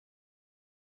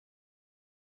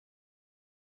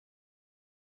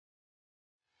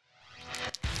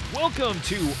Welcome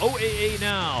to OAA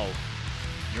Now,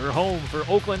 your home for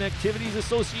Oakland Activities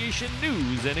Association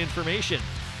news and information.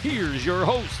 Here's your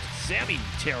host, Sammy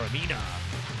Taormina.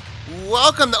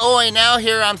 Welcome to OAA Now.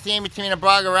 Here I'm Sammy Taormina,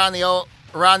 blog around the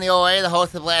OAA, the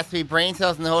host of Last Week Brain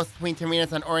Cells, and the host of Between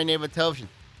Terminas on Orion Neighborhood Television.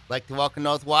 I'd like to welcome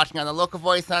those watching on the local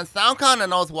voice on SoundCloud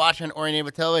and those watching on Orion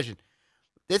Neighborhood Television.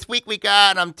 This week we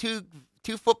got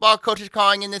two football coaches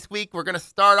calling in this week. We're going to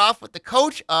start off with the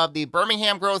coach of the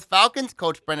Birmingham Groves Falcons,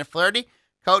 Coach Brendan Flaherty.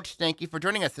 Coach, thank you for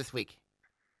joining us this week.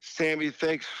 Sammy,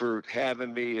 thanks for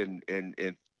having me, and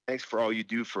thanks for all you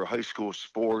do for high school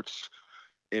sports,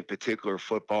 in particular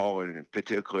football, and in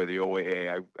particular the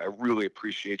OAA. I really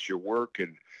appreciate your work,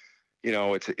 and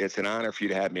it's an honor for you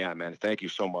to have me on, man. Thank you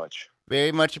so much.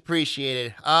 Very much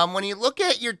appreciated. When you look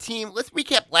at your team, let's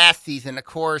recap last season. Of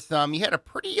course, you had a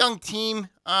pretty young team.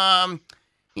 Had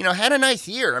a nice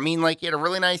year. You had a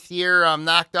really nice year.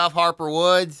 Knocked off Harper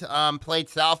Woods. Played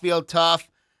Southfield tough,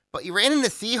 but you ran into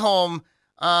Seaholm.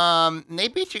 And they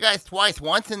beat you guys twice.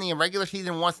 Once in the regular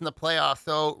season, once in the playoffs.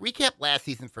 So recap last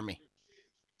season for me.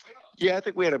 Yeah, I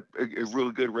think we had a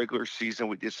really good regular season.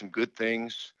 We did some good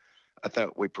things. I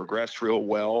thought we progressed real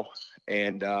well,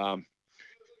 and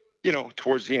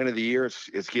towards the end of the year,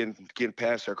 it's getting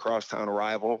past our crosstown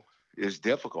rival is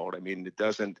difficult. It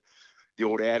doesn't. The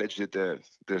old adage that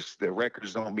the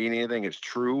records don't mean anything is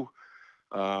true.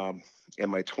 In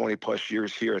my 20 plus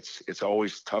years here, it's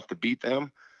always tough to beat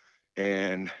them,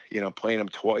 and playing them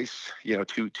twice,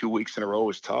 two weeks in a row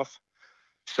is tough.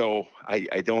 So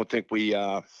I don't think we.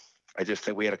 I just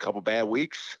think we had a couple bad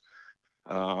weeks,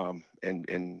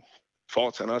 and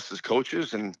faults on us as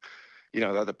coaches, and the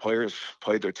other players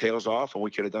played their tails off, and we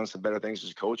could have done some better things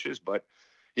as coaches. But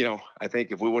I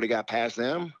think if we would have got past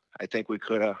them, I think we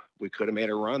could have made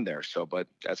a run there. So, but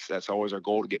that's always our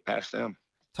goal, to get past them.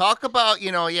 Talk about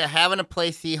having to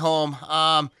play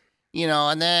Seaholm,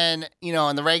 and then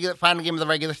in the regular final game of the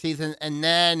regular season, and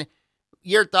then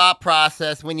your thought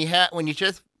process when you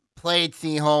just played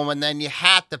Seaholm and then you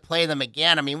had to play them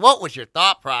again. What was your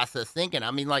thought process thinking?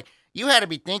 You had to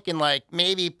be thinking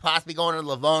maybe possibly going to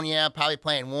Livonia, probably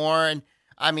playing Warren.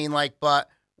 But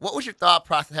what was your thought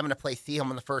process having to play Seaholm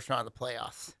in the first round of the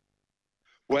playoffs?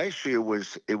 Well, actually,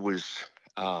 it was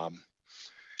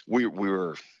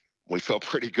we felt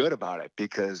pretty good about it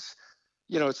because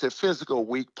it's a physical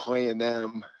week playing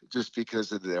them just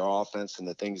because of their offense and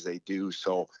the things they do.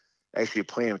 So actually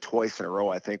playing them twice in a row,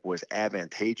 I think, was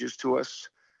advantageous to us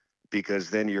because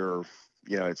then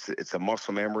it's a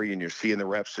muscle memory and you're seeing the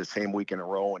reps the same week in a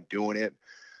row and doing it.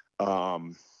 A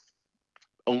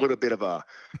little bit of a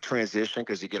transition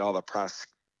because you get all the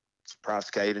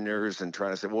proskaters and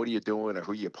trying to say, what are you doing or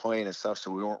who are you playing and stuff.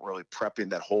 So we weren't really prepping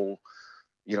that whole,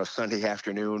 Sunday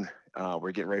afternoon.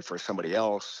 We're getting ready for somebody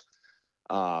else.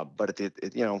 But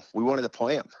we wanted to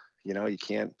play them. You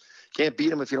can't beat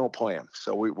them if you don't play them.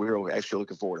 So we were actually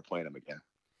looking forward to playing them again.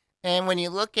 And when you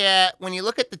look at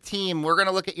the team, we're going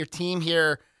to look at your team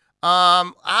here.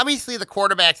 Obviously the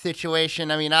quarterback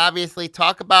situation. Obviously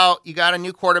talk about, you got a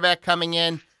new quarterback coming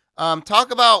in.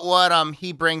 Talk about what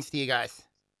he brings to you guys.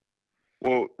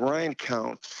 Well, Ryan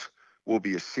Counts will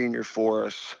be a senior for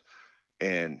us,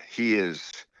 and he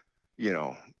is,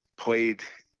 played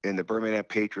in the Birmingham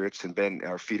Patriots and been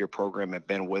our feeder program and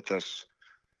been with us,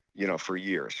 for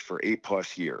years, for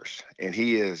 8+ years. And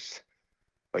he is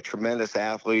a tremendous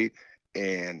athlete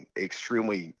and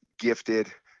extremely gifted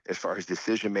as far as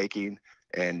decision-making.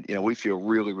 And, we feel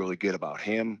really, really good about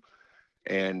him.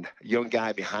 And young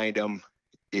guy behind him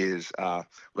is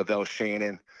Lavelle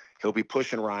Shannon. He'll be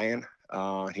pushing Ryan.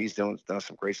 He's done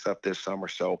some great stuff this summer.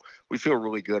 So we feel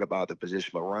really good about the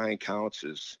position. But Ryan Counts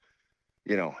is,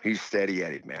 he's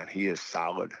steady-headed, man. He is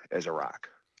solid as a rock.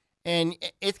 And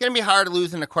it's going to be hard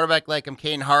losing a quarterback like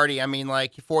Caden Hardy.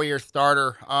 4-year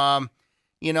starter. How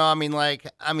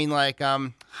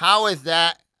is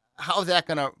that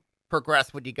going to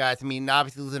progress with you guys?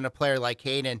 Obviously losing a player like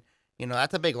Caden,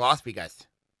 that's a big loss for you guys.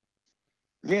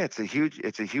 Yeah, it's a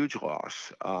huge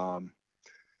loss.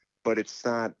 But it's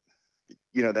not,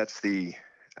 that's the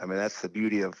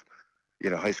beauty of,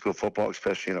 high school football,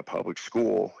 especially in a public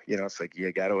school. It's like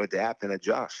you got to adapt and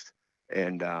adjust.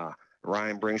 And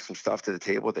Ryan brings some stuff to the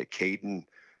table that Caden,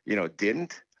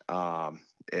 didn't,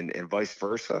 and vice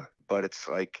versa. But it's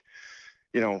like,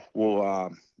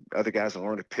 we'll other guys will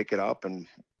learn to pick it up and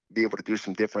be able to do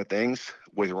some different things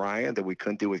with Ryan that we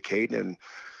couldn't do with Caden. And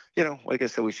like I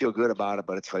said, we feel good about it,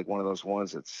 but it's like one of those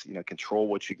ones that's, control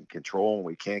what you can control and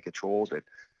we can't control that.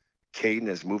 Caden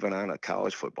is moving on to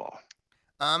college football.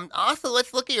 Also,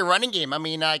 let's look at your running game.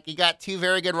 You got two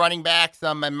very good running backs,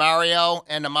 Mario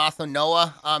and also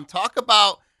Noah. Talk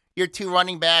about your two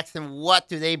running backs, and what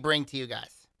do they bring to you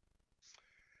guys?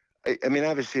 I mean,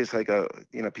 obviously, it's like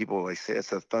people like say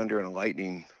it's a thunder and a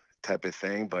lightning type of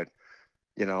thing, but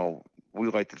we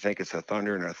like to think it's a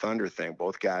thunder and a thunder thing.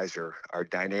 Both guys are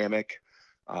dynamic,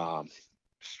 um,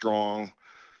 strong,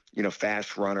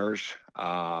 fast runners,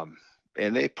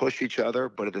 and they push each other.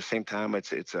 But at the same time,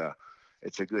 it's a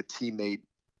good teammate,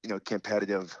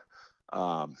 competitive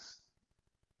um,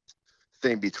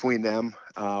 thing between them.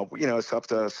 It's up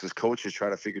to us as coaches try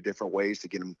to figure different ways to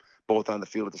get them both on the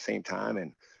field at the same time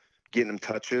and getting them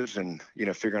touches and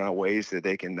figuring out ways that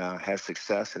they can have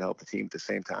success and help the team at the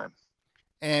same time.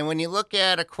 And when you look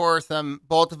at, of course,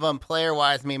 both of them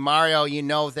player-wise, I mean, Mario,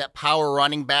 is that power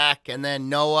running back, and then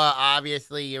Noah,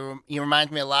 obviously, he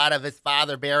reminds me a lot of his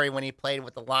father, Barry, when he played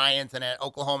with the Lions and at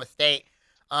Oklahoma State.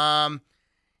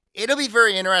 It'll be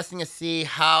very interesting to see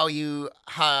how you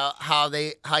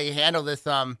handle this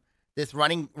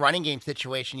running game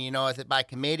situation. Is it by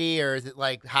committee or is it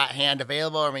like hot hand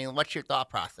available? I mean, what's your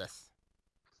thought process?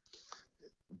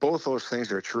 Both those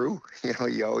things are true.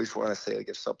 You always want to say, like,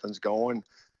 if something's going,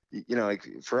 like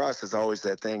for us, it's always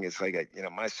that thing. It's like,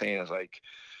 my saying is like,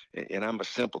 and I'm a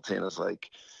simpleton, is like,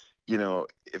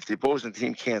 if the opposing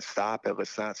team can't stop it,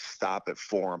 let's not stop it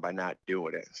for them by not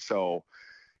doing it. So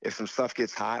if some stuff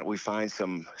gets hot, we find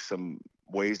some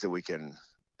ways that we can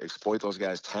exploit those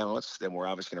guys' talents, then we're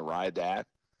obviously going to ride that.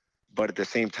 But at the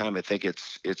same time, I think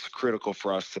it's critical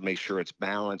for us to make sure it's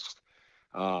balanced.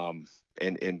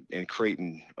 And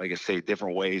creating, like I say,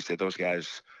 different ways that those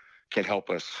guys can help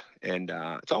us. And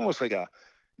it's almost like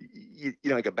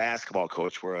like a basketball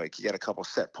coach where like you got a couple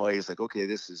set plays, like, okay,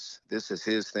 this is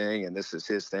his thing and this is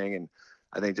his thing. And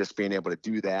I think just being able to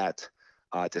do that,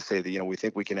 to say that, we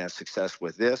think we can have success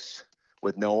with this,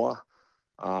 with Noah,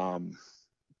 we'll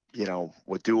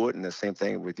do it. And the same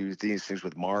thing, we do these things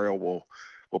with Mario, we'll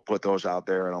put those out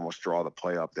there and almost draw the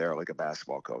play up there like a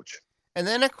basketball coach. And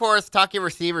then, of course, talk your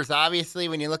receivers. Obviously,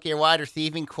 when you look at your wide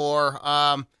receiving core,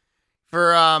 you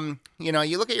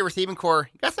look at your receiving core,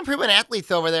 you got some proven athletes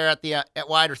over there at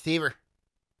wide receiver.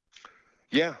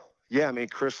 Yeah. I mean,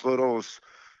 Chris Little's,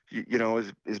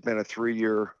 has been a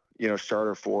 3-year,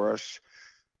 starter for us,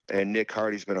 and Nick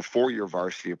Hardy's been a 4-year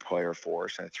varsity player for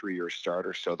us and a 3-year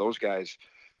starter. So those guys,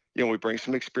 we bring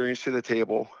some experience to the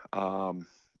table, and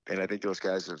I think those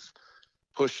guys have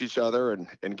pushed each other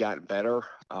and gotten better.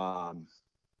 So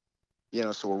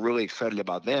we're really excited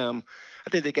about them. I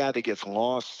think the guy that gets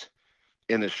lost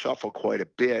in the shuffle quite a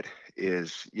bit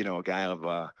is, a guy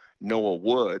of Noah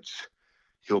Woods.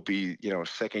 He'll be,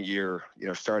 second year,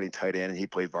 starting tight end, and he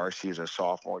played varsity as a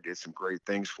sophomore, did some great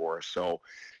things for us. So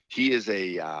he is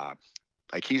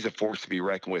he's a force to be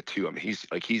reckoned with too. I mean,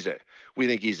 we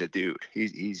think he's a dude. We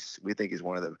think he's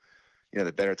one of the,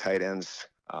 the better tight ends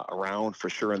around for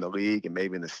sure in the league and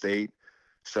maybe in the state.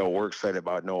 So we're excited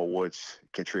about Noah Woods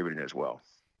contributing as well.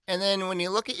 And then when you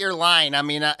look at your line, I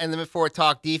mean, and then before we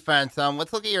talk defense,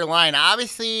 let's look at your line.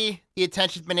 Obviously, the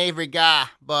attention's been Avery Gah,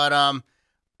 but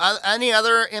any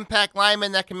other impact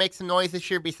linemen that can make some noise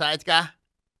this year besides Gah?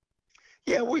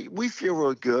 Yeah, we feel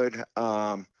real good.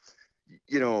 Matias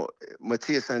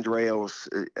Andreo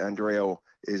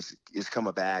is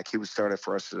coming back. He was started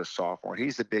for us as a sophomore.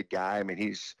 He's a big guy. I mean,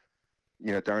 he's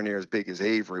darn near as big as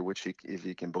Avery, which if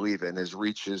you can believe it, and his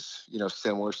reach is,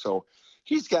 similar. So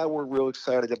he's got, we're real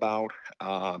excited about.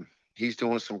 He's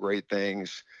doing some great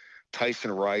things.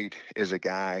 Tyson Wright is a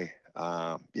guy,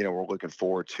 we're looking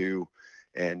forward to.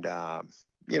 And,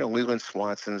 Leland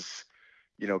Swanson's,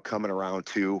 coming around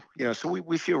too, so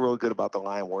we feel real good about the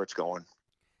line where it's going.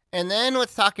 And then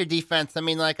let's talk your defense. I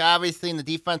mean, like, obviously in the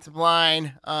defensive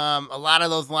line, a lot of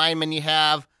those linemen you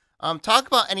have. Talk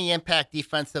about any impact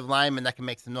defensive lineman that can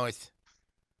make some noise.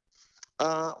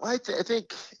 I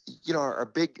think our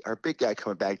big guy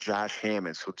coming back, Josh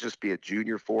Hammonds, will just be a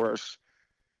junior for us,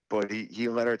 but he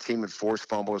led our team in forced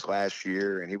fumbles last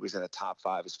year, and he was in the top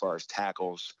 5 as far as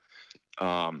tackles.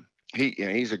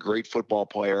 He's a great football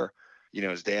player.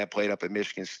 His dad played up at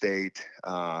Michigan State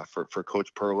for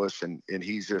Coach Perlis, and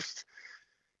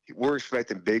we're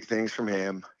expecting big things from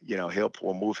him.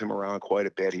 We'll move him around quite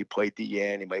a bit. He played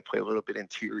DN. He might play a little bit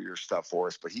interior stuff for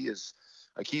us, but he's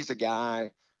a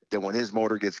guy that when his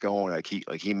motor gets going,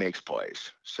 he makes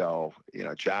plays. So,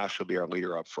 Josh will be our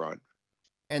leader up front.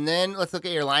 And then let's look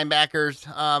at your linebackers.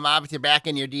 Obviously back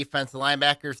in your defense, the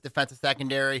linebackers, defensive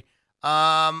secondary.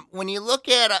 When you look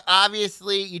at,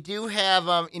 obviously you do have,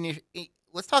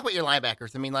 let's talk about your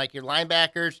linebackers. I mean, like your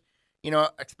linebackers,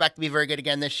 expect to be very good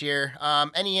again this year.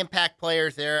 Any impact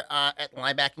players there at the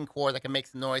linebacking core that can make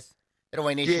some noise that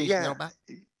OAA Nation needs to know about?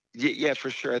 Yeah, for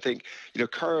sure. I think,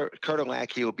 Carter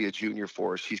Lackey will be a junior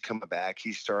for us. He's coming back.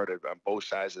 He started on both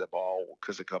sides of the ball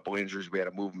because of a couple injuries. We had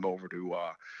to move him over to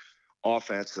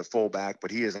offense, the fullback, but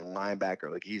he is a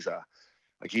linebacker. He's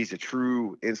a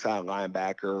true inside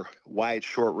linebacker, wide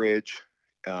short ridge,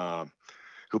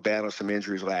 who battled some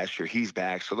injuries last year. He's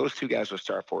back. So those two guys will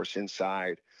start for us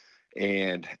inside.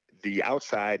 And the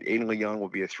outside, Aiden Young will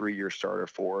be a 3-year starter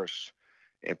for us.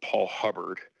 And Paul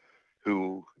Hubbard,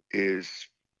 who is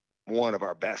one of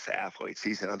our best athletes.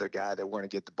 He's another guy that we're going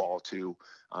to get the ball to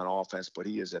on offense, but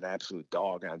he is an absolute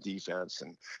dog on defense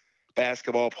and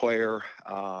basketball player.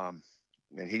 And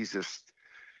he's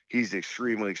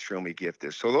extremely, extremely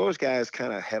gifted. So those guys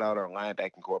kind of head out our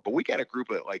linebacking core. But we got a group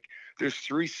of there's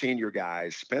 3 senior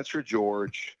guys, Spencer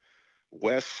George,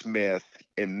 Wes Smith,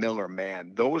 and Miller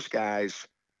Mann. Those guys,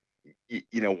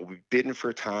 will be bidding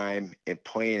for time and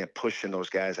playing and pushing those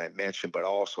guys I mentioned, but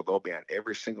also they'll be on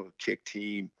every single kick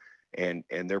team and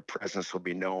their presence will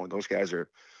be known. Those guys are,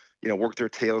 work their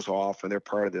tails off and they're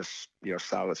part of this,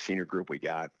 solid senior group we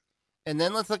got. And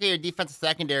then let's look at your defensive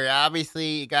secondary.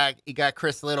 Obviously, you got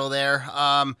Chris Little there.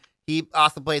 He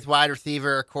also plays wide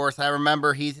receiver, of course. I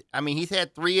remember he's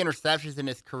had 3 interceptions in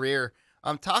his career.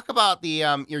 Talk about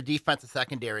the your defensive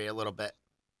secondary a little bit.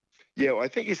 Yeah, well, I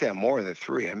think he's had more than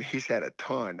 3. I mean, he's had a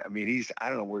ton. I mean, I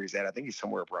don't know where he's at. I think he's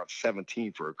somewhere around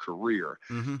 17 for a career.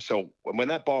 Mm-hmm. So when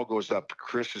that ball goes up,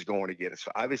 Chris is going to get it.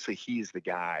 So obviously he's the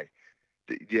guy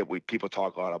that people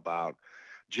talk a lot about.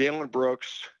 Jalen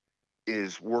Brooks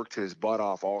is worked his butt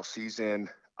off all season.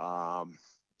 Got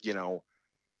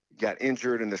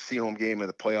injured in the Seaholm game and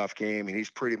the playoff game, and he's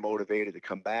pretty motivated to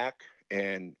come back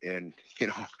and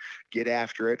get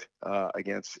after it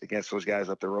against those guys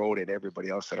up the road and everybody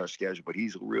else on our schedule. But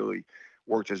he's really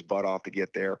worked his butt off to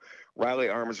get there. Riley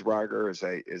Armsmacher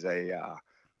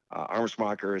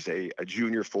is a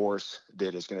junior force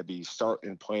that is going to be starting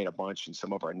and playing a bunch in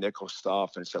some of our nickel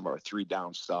stuff and some of our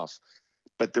 3-down stuff.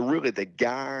 But the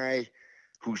guy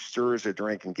who stirs the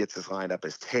drink and gets us lined up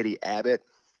is Teddy Abbott.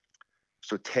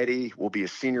 So Teddy will be a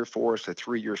senior for us, a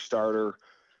 3-year starter.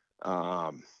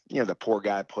 The poor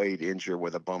guy played injured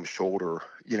with a bum shoulder,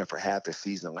 for half the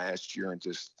season last year and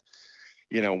just,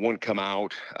 wouldn't come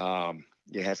out.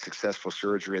 Had successful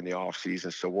surgery in the off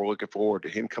season. So we're looking forward to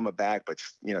him coming back. But,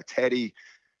 Teddy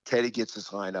gets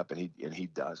us lined up and he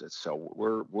does it. So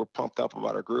we're pumped up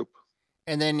about our group.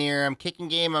 And then your kicking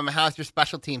game, how's your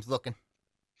special teams looking?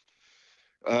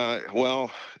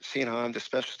 Well, seeing how I'm the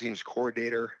special teams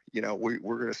coordinator, we're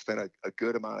going to spend a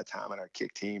good amount of time on our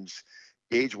kick teams.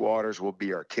 Gage Waters will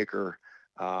be our kicker.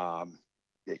 And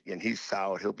he's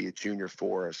solid. He'll be a junior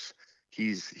for us. He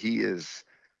is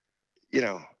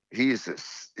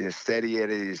as steady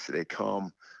as they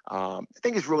come. I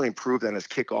think he's really improved on his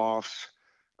kickoffs.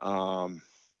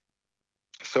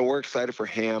 So we're excited for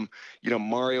him.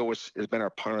 Mario has been our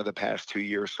punter the past 2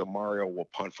 years. So Mario will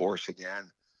punt for us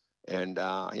again. And,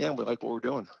 we like what we're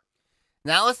doing.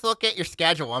 Now let's look at your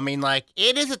schedule.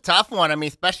 It is a tough one.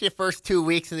 Especially the first 2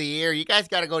 weeks of the year. You guys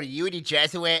got to go to UD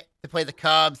Jesuit to play the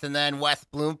Cubs and then West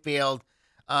Bloomfield.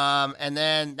 And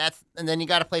then you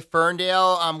got to play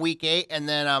Ferndale week 8 and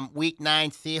then week 9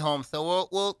 Seaholm. So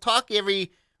we'll talk every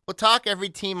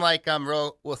team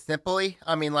real simply.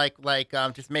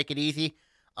 Just make it easy.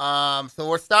 So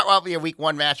we'll start off with your week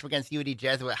 1 matchup against UD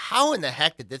Jesuit. How in the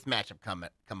heck did this matchup come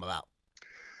about?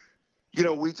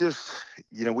 We just,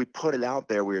 we put it out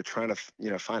there. We were trying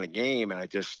to, find a game, and I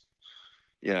just,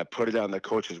 put it on the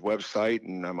coach's website,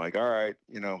 and I'm like, all right,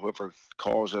 whoever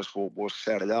calls us, we'll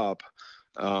set it up.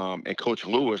 And Coach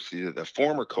Lewis, the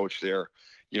former coach there,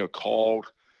 called.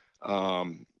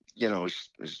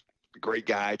 He's a great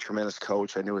guy, tremendous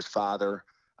coach. I knew his father.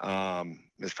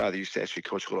 His father used to actually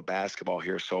coach a little basketball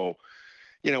here, so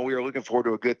we were looking forward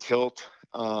to a good tilt.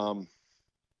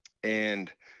 And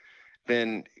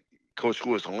then Coach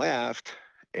Lewis left,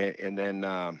 and then,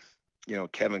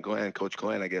 Coach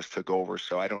Glenn, I guess, took over.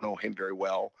 So I don't know him very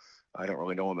well. I don't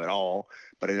really know him at all,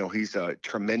 but I know he's a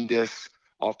tremendous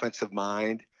offensive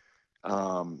mind.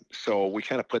 So we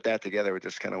kind of put that together. We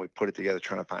put it together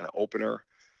trying to find an opener,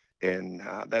 and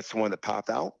that's the one that popped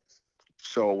out.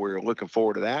 So we're looking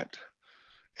forward to that.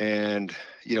 And,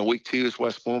 week 2 is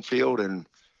West Bloomfield, and,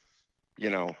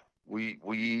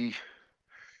 we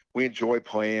enjoy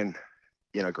playing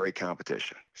great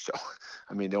competition. So,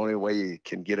 the only way you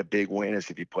can get a big win is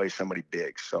if you play somebody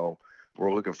big. So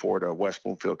we're looking forward to West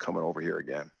Bloomfield coming over here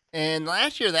again. And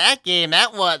last year, that game,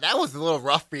 that was a little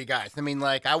rough for you guys.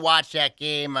 I watched that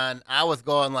game and I was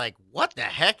going what the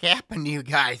heck happened to you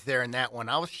guys there in that one?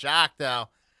 I was shocked to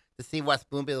see West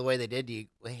Bloomfield the way they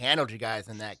handled you guys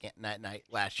in that night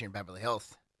last year in Beverly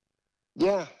Hills.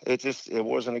 Yeah, it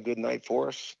wasn't a good night for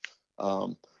us.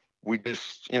 Um, we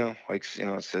just,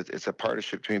 it's a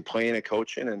partnership between playing and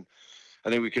coaching, and I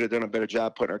think we could have done a better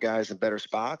job putting our guys in better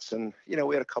spots. And we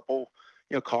had a couple,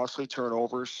 costly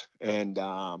turnovers, and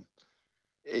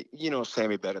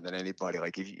Sammy better than anybody.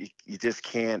 Like you just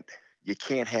can't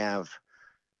have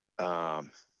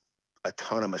um, a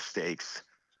ton of mistakes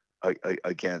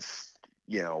against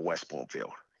West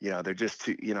Bloomfield. They're just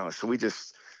too. So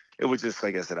it was just,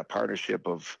 like I said, a partnership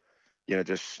of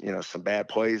just some bad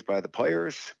plays by the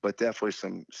players, but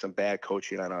definitely some bad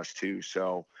coaching on us too.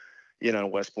 So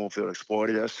West Bloomfield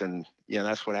exploited us, and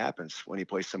that's what happens when you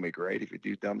play somebody great. If you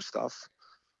do dumb stuff,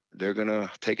 they're gonna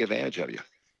take advantage of you.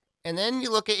 And then you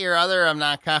look at your other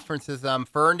non-conferences,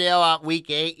 Ferndale out week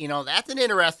 8. That's an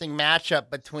interesting matchup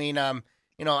between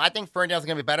I think Ferndale's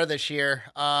gonna be better this year.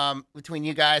 Between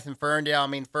you guys and Ferndale. I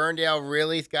mean, Ferndale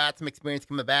really's got some experience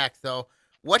coming back. So,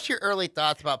 what's your early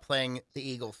thoughts about playing the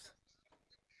Eagles?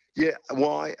 Yeah,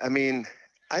 well,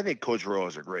 I think Coach Royal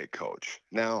is a great coach.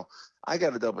 Now, I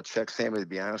got to double check, Sammy, to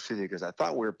be honest with you, because I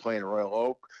thought we were playing Royal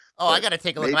Oak. Oh, I got to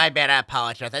take a look. My bad. I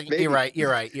apologize. I think you're right. You're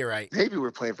right. Maybe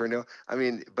we're playing Ferndale.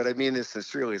 But I mean this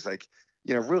sincerely. It's like,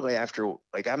 really after,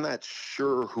 like, I'm not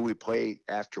sure who we play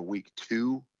after week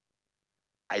 2.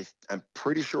 I'm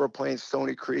pretty sure we're playing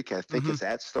Stony Creek. I think it's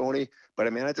at Stony. But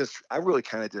I really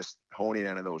kind of just honing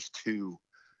in on those 2.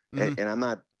 And I'm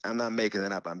not making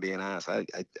it up. I'm being honest. I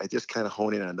just kind of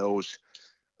hone in on those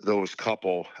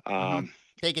couple.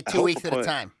 Take it 2 weeks at a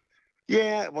time.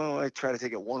 Yeah, well, I try to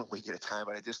take it 1 week at a time,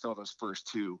 but I just know those first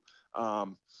 2.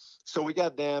 So we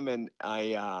got them, and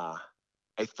I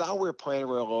thought we were playing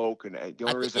Royal Oak, and the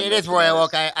only reason it is Royal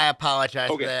Oak. I apologize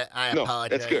for that. I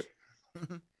apologize. That's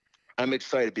good. I'm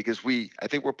excited because I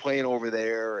think we're playing over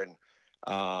there, and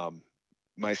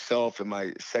myself and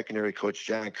my secondary coach,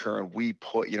 John Curran,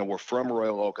 we're from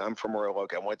Royal Oak. I'm from Royal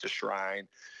Oak. I went to Shrine,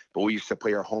 but we used to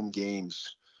play our home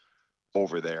games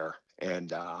over there.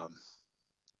 And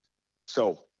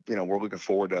so, we're looking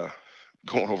forward to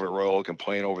going over to Royal Oak and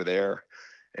playing over there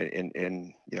and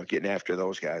getting after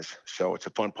those guys. So it's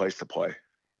a fun place to play.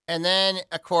 And then,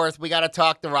 of course, we got to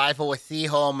talk the rival with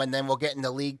Seaholm, and then we'll get into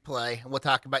league play. We'll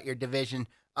talk about your division.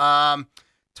 Talk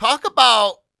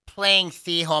about playing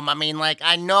Seaholm.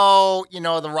 I know,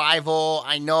 the rival.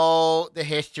 I know the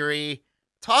history.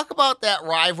 Talk about that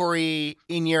rivalry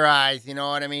in your eyes. You know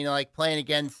what I mean? Like playing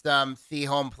against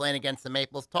Seaholm, playing against the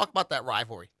Maples. Talk about that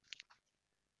rivalry.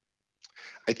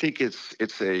 I think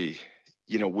it's a,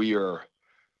 we are,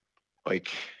 like,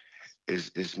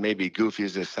 as maybe goofy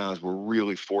as this sounds, we're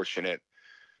really fortunate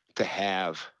to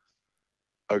have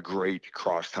a great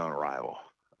crosstown rival.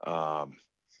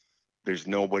 There's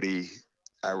nobody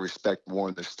I respect more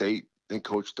in the state than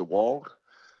Coach DeWald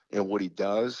and what he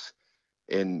does.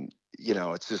 And,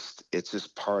 it's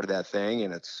just part of that thing.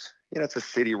 And it's a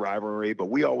city rivalry, but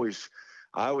I always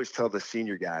tell the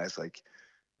senior guys, like,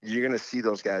 you're going to see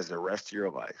those guys the rest of your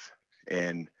life.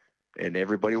 And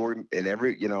everybody,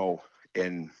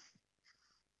 and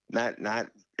not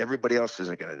everybody else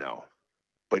isn't going to know,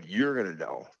 but you're going to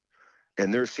know,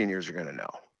 and their seniors are going to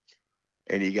know.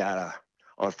 And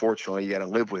unfortunately, you gotta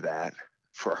live with that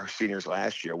for our seniors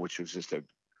last year, which was just a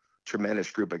tremendous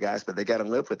group of guys, but they got to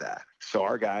live with that. So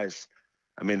our guys,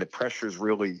 the pressure is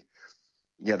really,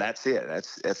 that's it.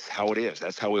 That's how it is.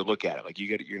 That's how we look at it. Like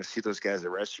you're going to see those guys the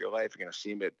rest of your life. You're going to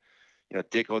see them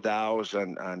at, Dick O'Dow's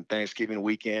on Thanksgiving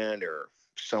weekend or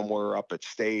somewhere up at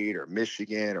State or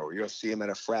Michigan, or you'll see them at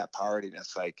a frat party. And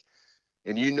it's like,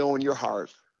 and in your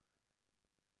heart,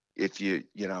 if you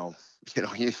know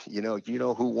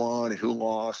who won and who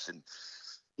lost, and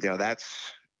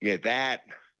that's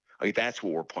what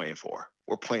we're playing for.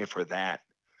 We're playing for that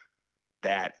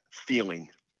feeling,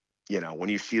 when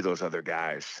you see those other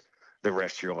guys the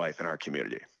rest of your life in our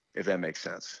community, if that makes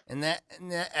sense. And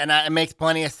it makes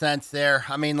plenty of sense there.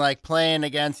 Playing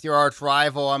against your arch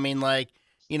rival.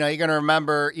 You're gonna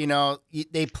remember. You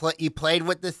played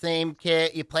with the same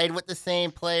kid. You played with the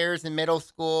same players in middle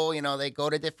school. They go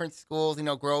to different schools.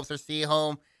 Groves or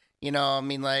Seaholm.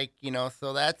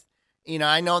 So that's.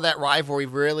 I know that rivalry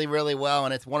really, really well,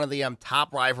 and it's one of the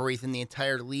top rivalries in the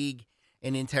entire league,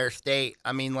 in the entire state.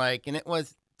 And it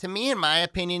was, to me, in my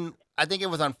opinion, I think it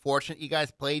was unfortunate you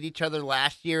guys played each other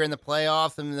last year in the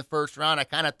playoffs and in the first round. I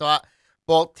kind of thought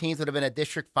both teams would have been a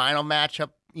district final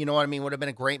matchup. You know what I mean? Would have been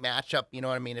a great matchup. You know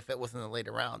what I mean? If it was in the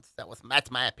later rounds,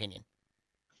 that's my opinion.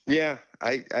 Yeah,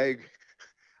 I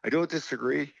don't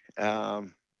disagree. Yeah,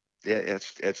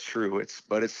 it's true.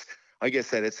 But it's like I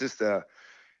said, it's just I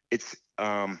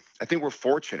think we're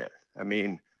fortunate.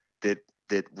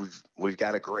 That we've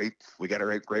got a great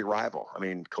rival.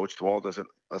 Coach DeWald doesn't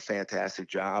a fantastic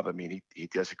job. I mean, he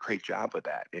does a great job with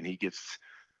that, and he gets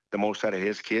the most out of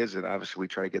his kids, and obviously we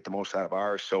try to get the most out of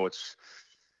ours. So it's,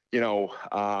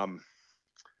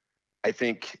 I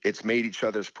think it's made each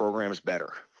other's programs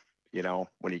better,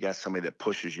 when you got somebody that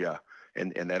pushes you,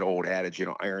 and that old adage,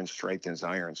 iron strengthens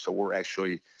iron. So we're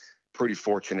actually pretty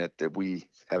fortunate that we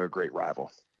have a great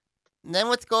rival. And then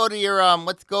let's go to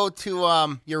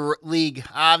your league.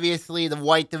 Obviously, the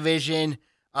white division.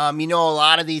 You know a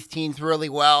lot of these teams really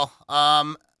well.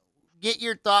 Get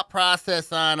your thought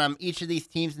process on each of these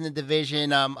teams in the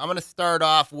division. I'm going to start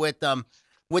off with the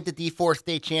D4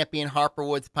 state champion Harper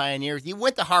Woods Pioneers. You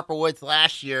went to Harper Woods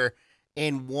last year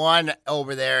and won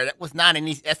over there. That's not an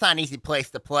easy place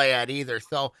to play at either.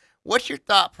 So, what's your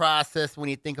thought process when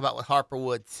you think about with Harper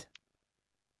Woods?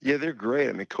 Yeah, they're great.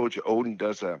 I mean, Coach Oden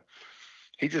does a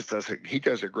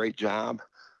great job.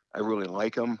 I really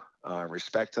like him,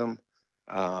 respect him.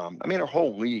 I mean, our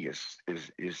whole league is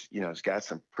it's got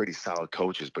some pretty solid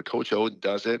coaches, but Coach Oden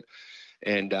does it.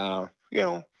 And,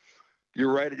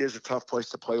 you're right. It is a tough place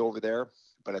to play over there,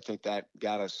 but I think that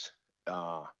got us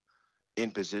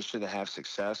in position to have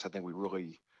success. I think we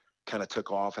really kind of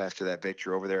took off after that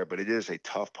victory over there, but it is a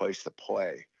tough place to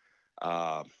play.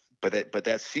 But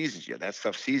that seasons you. That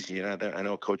stuff seasons you. I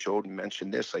know Coach Oden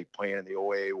mentioned this, like playing in the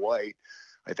OAA White,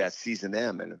 like that seasoned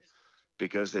them, and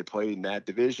because they played in that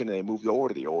division and they moved over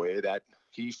to the OAA, that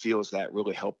he feels that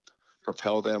really helped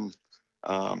propel them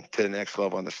to the next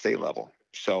level on the state level.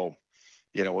 So,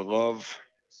 we love,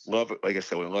 like I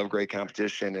said, we love great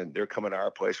competition, and they're coming to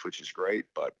our place, which is great.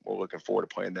 But we're looking forward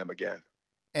to playing them again.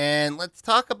 And let's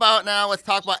talk about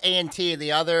A&T,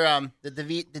 the other the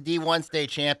D1 state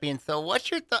champion. So what's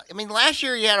your I mean, last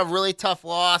year you had a really tough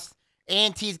loss.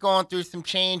 A&T's going through some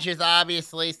changes,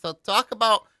 obviously. So talk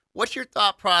about what's your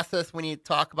thought process when you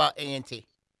talk about A&T?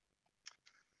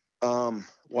 Well,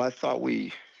 I thought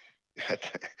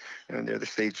they're the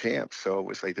state champs, so it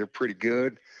was like they're pretty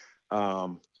good.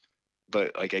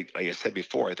 But like I said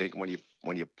before, I think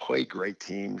when you play great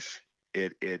teams,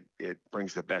 it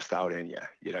brings the best out in you.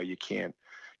 You can't,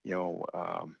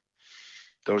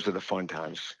 those are the fun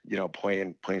times,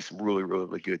 playing some really,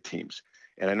 really good teams.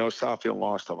 And I know Southfield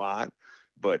lost a lot,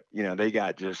 but they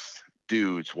got just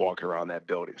dudes walking around that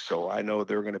building. So I know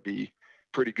they're going to be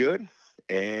pretty good,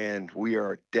 and we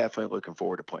are definitely looking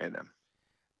forward to playing them.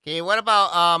 Okay, what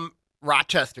about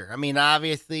Rochester? I mean,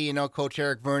 obviously, Coach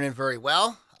Eric Vernon very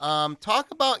well. Talk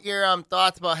about your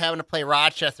thoughts about having to play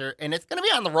Rochester, and it's going to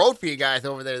be on the road for you guys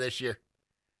over there this year.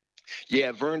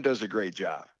 Yeah, Vern does a great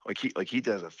job. He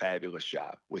does a fabulous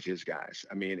job with his guys.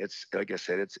 I mean, it's like I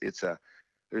said,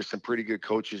 there's some pretty good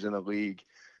coaches in the league,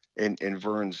 and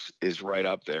Vern's is right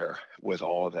up there with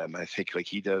all of them. I think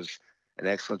he does an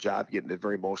excellent job getting the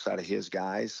very most out of his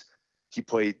guys. He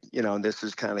played, and this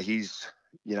is kind of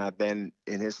I've been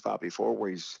in his spot before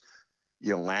where he's.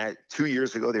 2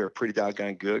 years ago, they were pretty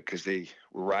doggone good because they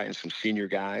were riding some senior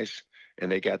guys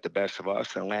and they got the best of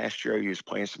us. And last year, he was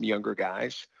playing some younger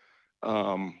guys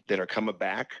that are coming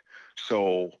back.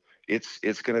 So it's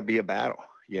going to be a battle.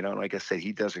 Like I said,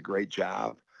 he does a great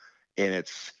job. And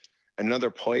it's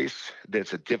another place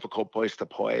that's a difficult place to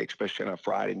play, especially on a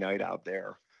Friday night out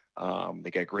there. They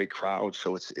got great crowds.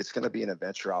 So it's going to be an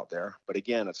adventure out there. But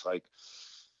again, it's like,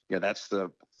 that's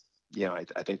the –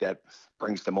 I think that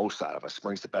brings the most out of us,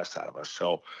 brings the best out of us.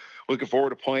 So looking forward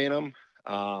to playing them,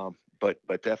 but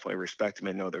definitely respect them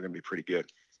and know they're going to be pretty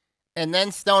good. And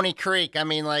then Stony Creek, I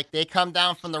mean, they come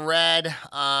down from the red.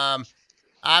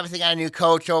 Obviously got a new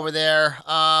coach over there.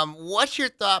 What's your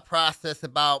thought process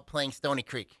about playing Stony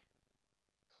Creek?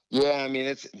 Yeah, I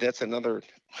mean, that's another,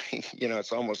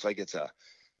 it's almost like I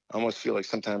almost feel like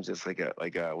sometimes it's like we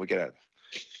got to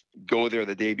go there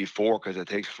the day before because it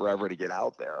takes forever to get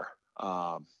out there.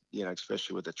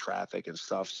 Especially with the traffic and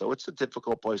stuff. So it's a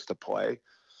difficult place to play.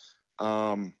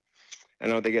 I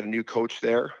know they got a new coach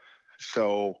there.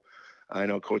 So I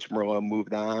know Coach Merlo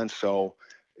moved on. So,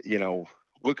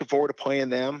 looking forward to playing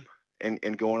them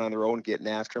and going on the road and getting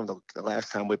after them. The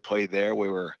last time we played there, we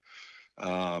were,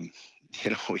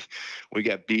 we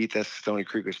got beat. That Stony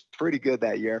Creek was pretty good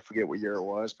that year. I forget what year it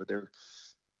was, but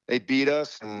they beat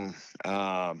us and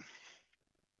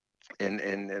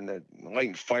the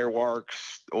lighting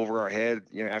fireworks over our head,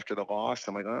 after the loss.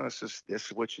 I'm like, oh, this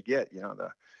is what you get.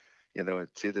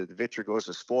 It's either the victory goes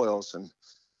to spoils, and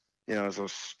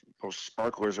those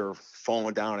sparklers are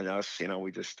falling down on us.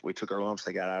 We took our lumps,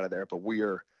 they got out of there, but we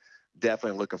are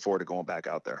definitely looking forward to going back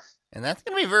out there. And that's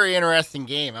going to be a very interesting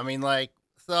game. I mean,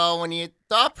 so when you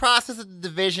thought process of the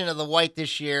division of the white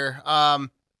this year,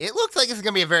 it looks like it's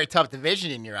going to be a very tough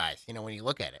division in your eyes, when you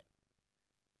look at it.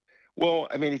 Well,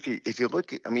 I mean, if you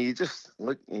look at, I mean,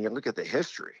 you look at the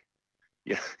history.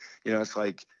 Yeah, it's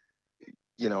like,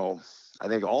 I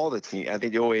think all the team, I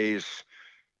think the OAA is,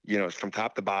 it's from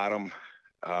top to bottom.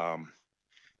 Um,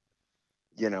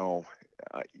 you know,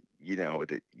 you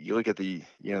look at the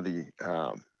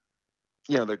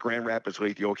Grand Rapids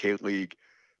League, the OK League.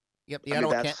 Yep, the I mean,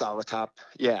 Ottawa that's can't. solid top.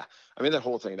 Yeah. I mean, that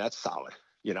whole thing, that's solid,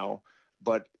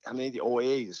 but I mean, the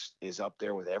OAA is up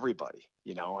there with everybody.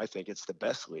 I think it's the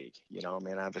best league. I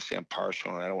mean, obviously I'm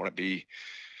partial and I don't want to be,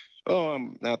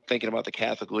 I'm not thinking about the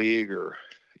Catholic League or,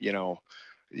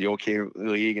 the OK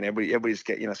League, and everybody's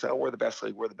getting, say, oh, we're the best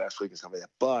league and stuff like that.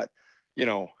 But,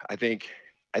 I think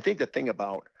the thing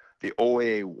about the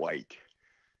OAA white,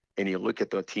 and you look at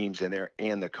the teams in there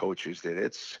and the coaches, that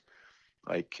it's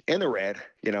like in the red,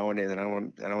 and I don't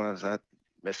want to not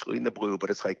misleading the blue, but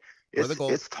it's like Or the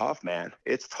gold. it's tough, man.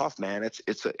 It's tough, man. It's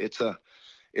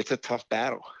a tough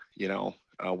battle,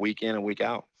 week in and week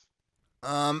out.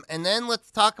 And then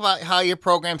let's talk about how your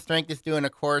program strength is doing.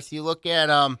 Of course, you look at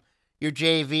your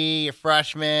JV, your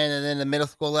freshman, and then the middle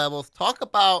school levels. Talk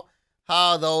about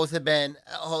how those have been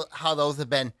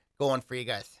going for you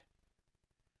guys.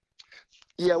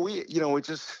 Yeah,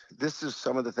 this is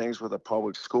some of the things with a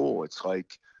public school. It's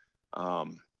like,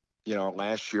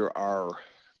 last year our,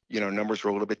 numbers were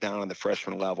a little bit down on the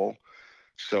freshman level.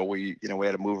 So we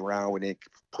had to move around. We didn't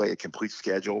play a complete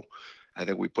schedule. I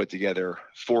think we put together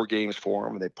 4 games for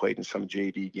them, and they played in some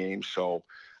JV games. So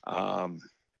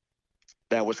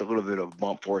that was a little bit of a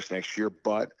bump for us next year,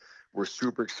 but we're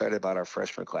super excited about our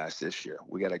freshman class this year.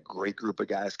 We got a great group of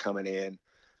guys coming in,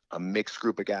 a mixed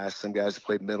group of guys. Some guys that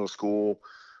played middle school,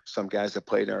 some guys that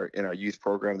played in our youth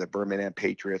program, the Birmingham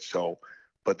Patriots. So,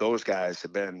 but those guys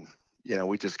have been,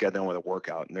 we just got done with a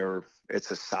workout, and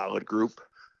it's a solid group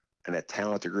and a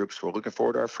talented group. So we're looking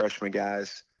forward to our freshman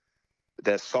guys.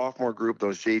 That sophomore group,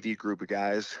 those JV group of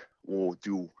guys, will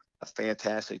do a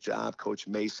fantastic job. Coach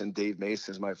Mason, Dave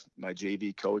Mason, is my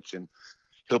JV coach, and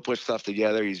he'll put stuff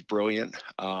together. He's brilliant.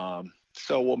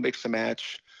 So we'll mix and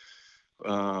match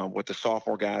with the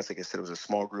sophomore guys. Like I said, it was a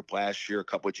small group last year. A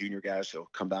couple of junior guys will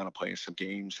come down and play in some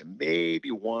games, and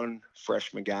maybe one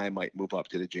freshman guy might move up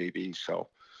to the JV. So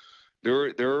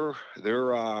we're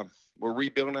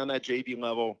rebuilding on that JV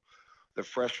level. The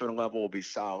freshman level will be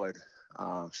solid.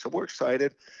 So we're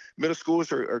excited. Middle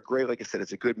schools are great. Like I said,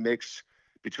 it's a good mix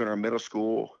between our middle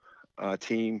school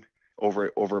team over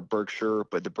at Berkshire,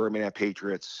 but the Birmingham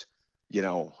Patriots,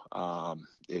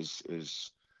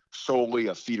 is solely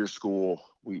a feeder school.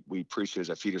 We preach it as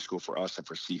a feeder school for us and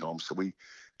for Seaholm. So we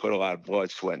put a lot of blood,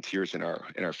 sweat, and tears in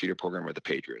our feeder program with the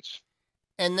Patriots.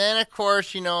 And then, of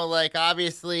course,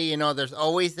 obviously, there's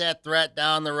always that threat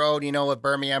down the road, with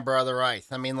Birmingham Brother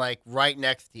Rice. I mean, like right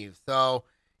next to you. So,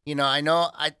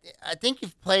 I think you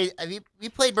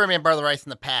played Birmingham Brother Rice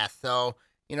in the past. So,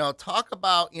 talk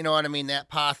about, that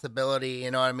possibility,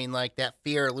 like that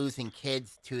fear of losing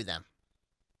kids to them.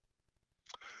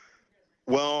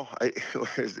 Well,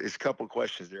 there's a couple of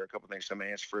questions there, a couple of things I'm going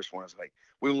to answer. First one is like,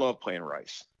 we love playing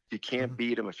Rice. You can't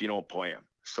beat them if you don't play them.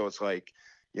 So it's like,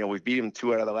 we've beat them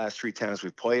 2 out of the last 3 times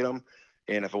we've played them.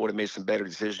 And if I would have made some better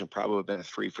decisions, probably would have been a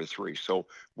 3 for 3. So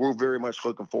we're very much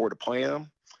looking forward to playing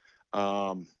them.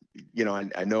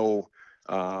 I know,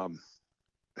 I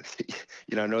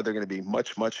know they're going to be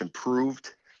much, much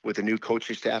improved with the new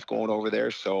coaching staff going over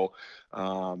there. So,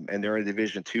 and they're in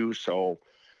Division II. So,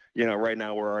 right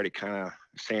now we're already kind of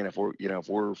saying if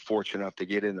we're fortunate enough to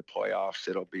get in the playoffs,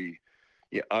 it'll be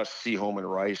us, Seaholm,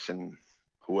 and Rice, and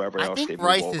whoever else. I think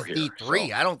Rice is D3.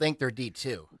 So, I don't think they're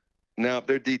D2. No,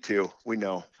 they're D2. We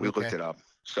know. We looked it up.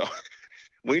 So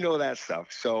we know that stuff.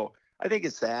 So I think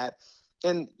it's that.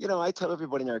 And, I tell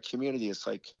everybody in our community, it's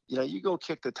like, you go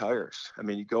kick the tires. I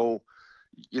mean, you go,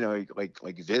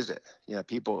 like visit,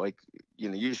 people like,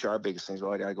 usually our biggest things,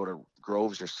 well, I got to go to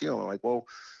Groves or Seaholm. I'm like, well,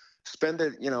 spend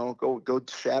it, go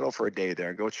shadow for a day there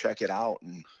and go check it out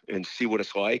and see what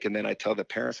it's like. And then I tell the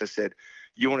parents, I said,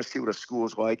 you want to see what a school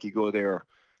is like? You go there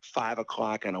 5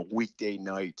 o'clock on a weekday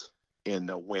night in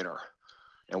the winter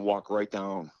and walk right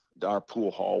down our pool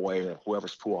hallway or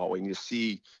whoever's pool hallway. And you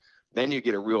see, then you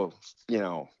get a real, you're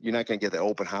not going to get the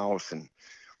open house and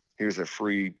here's a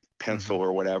free pencil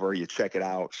or whatever. You check it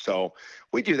out. So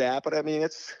we do that. But I mean,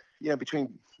 it's,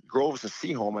 between Groves and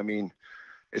Seaholm, I mean,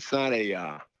 it's not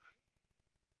a,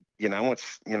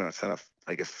 it's not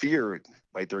like a fear,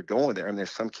 like they're going there. And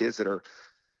there's some kids that are,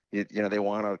 they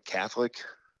want a Catholic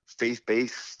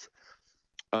faith-based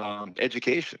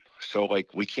education. So like,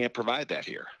 we can't provide that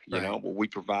here. What we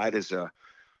provide is a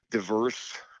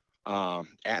diverse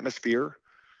atmosphere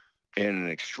and an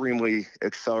extremely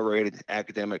accelerated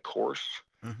academic course.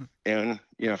 Mm-hmm. And,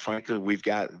 frankly, we've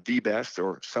got the best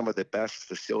or some of the best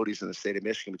facilities in the state of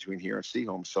Michigan between here and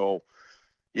Seaholm. So,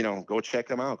 go check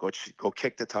them out. Go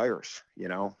kick the tires,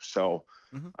 So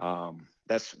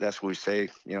that's what we say,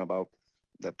 about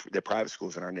the private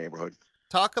schools in our neighborhood.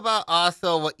 Talk about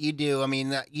also what you do. I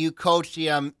mean, you coach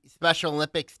the Special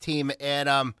Olympics team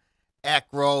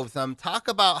at Groves. Talk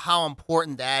about how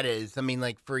important that is. I mean,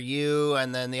 like for you,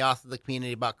 and then also the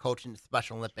community about coaching the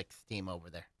Special Olympics team over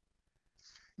there.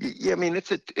 Yeah, I mean,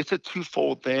 it's a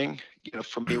twofold thing.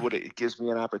 For me, what it gives me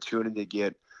an opportunity to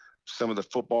get some of the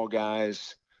football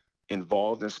guys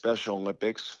involved in Special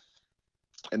Olympics,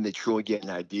 and they truly get an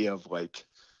idea of like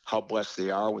how blessed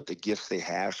they are with the gifts they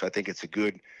have. So I think it's a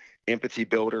good empathy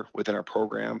builder within our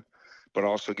program, but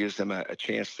also gives them a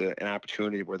chance to an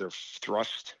opportunity where they're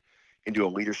thrust into a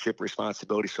leadership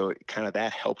responsibility. So it kind of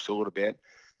that helps a little bit,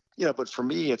 but for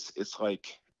me, it's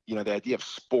like, the idea of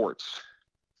sports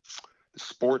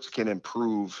can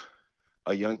improve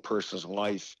a young person's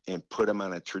life and put them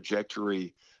on a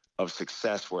trajectory of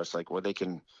success where it's like, well, they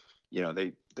can,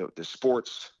 the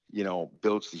sports,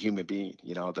 builds the human being,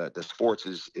 the sports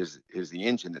is the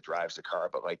engine that drives the car,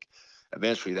 but like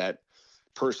eventually that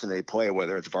person they play,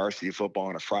 whether it's varsity football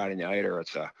on a Friday night or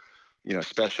it's a,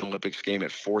 Special Olympics game at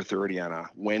 4:30 on a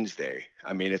Wednesday.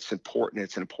 I mean, it's important.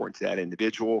 It's important to that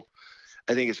individual.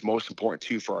 I think it's most important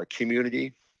too for our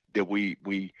community that we,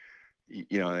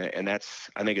 and that's,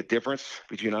 I think, a difference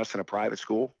between us and a private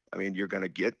school. I mean, you're going to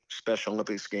get Special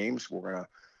Olympics games. We're going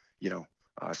to,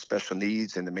 special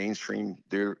needs and the mainstream,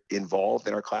 they're involved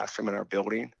in our classroom and our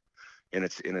building, and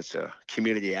it's a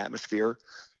community atmosphere.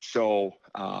 So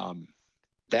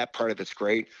that part of it's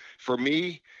great. For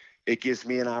me, it gives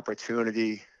me an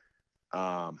opportunity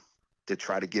to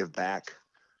try to give back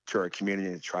to our community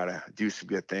and try to do some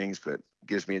good things, but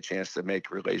gives me a chance to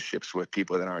make relationships with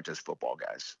people that aren't just football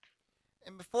guys.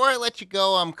 And before I let you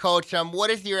go, Coach, what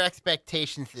is your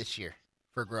expectations this year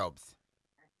for Groves?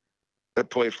 To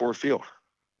play Ford Field.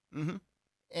 Mm-hmm.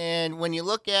 And when you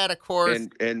look at, of course,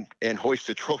 and hoist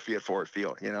the trophy at Ford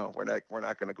Field, we're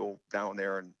not going to go down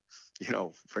there and,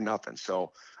 for nothing.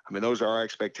 So, I mean, those are our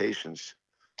expectations.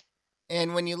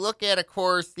 And when you look at, of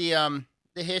course, the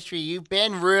history, you've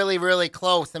been really, really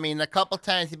close. I mean, a couple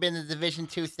times you've been in the Division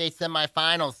II state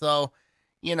semifinals. So,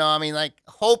 I mean, like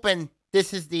hoping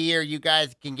this is the year you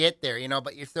guys can get there,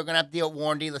 but you're still going to have to deal with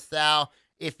Warren De La Salle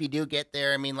if you do get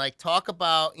there. I mean, like talk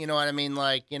about, what I mean?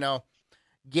 Like,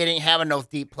 having those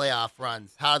deep playoff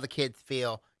runs, how the kids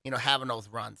feel, having those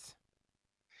runs.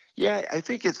 Yeah, I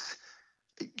think it's,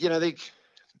 I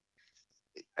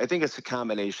think it's a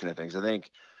combination of things. I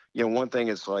think, one thing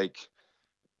is like,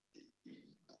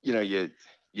 you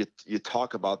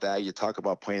talk about that, you talk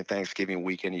about playing Thanksgiving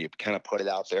weekend, you kind of put it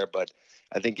out there. But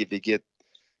I think if you get,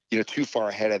 too far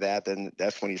ahead of that, then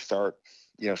that's when you start,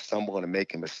 stumbling and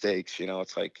making mistakes.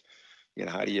 It's like,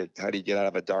 how do you get out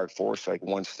of a dark forest like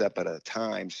one step at a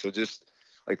time? So just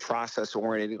like process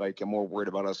oriented, like I'm more worried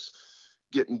about us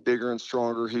getting bigger and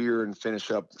stronger here and finish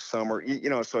up summer.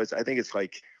 So I think it's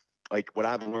like what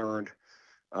I've learned,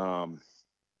 over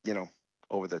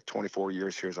the 24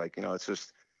 years here is like, it's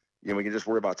just, we can just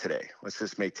worry about today. Let's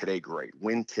just make today great.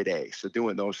 Win today. So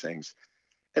doing those things.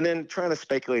 And then trying to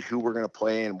speculate who we're going to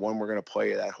play and when we're going to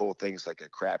play, that whole thing's like a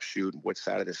crapshoot and what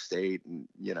side of the state, and,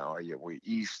 are we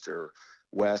east or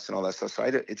west and all that stuff. So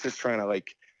it's just trying to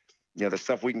like, the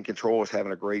stuff we can control is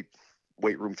having a great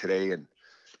weight room today and,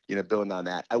 building on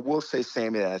that. I will say,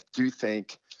 Sammy, that I do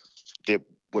think that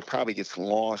what probably gets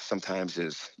lost sometimes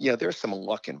is, there's some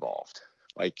luck involved.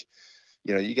 Like,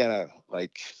 you got to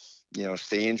like,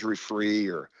 stay injury free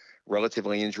or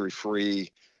relatively injury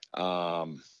free.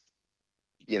 That's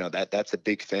a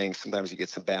big thing. Sometimes you get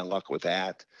some bad luck with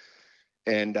that.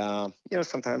 And,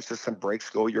 sometimes just some breaks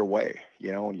go your way,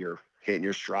 and you're hitting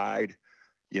your stride.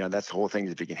 That's the whole thing.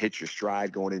 If you can hit your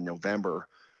stride going in November,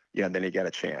 then you got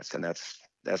a chance. And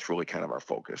that's really kind of our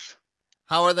focus.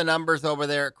 How are the numbers over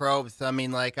there at Groves? I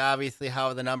mean, like, obviously, how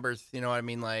are the numbers,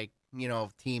 like,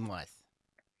 team-wise?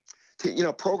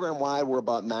 Program-wide, we're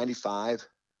about 95.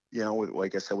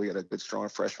 Like I said, we got a good, strong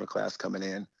freshman class coming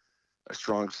in, a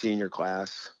strong senior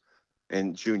class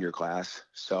and junior class.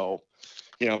 So,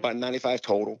 about 95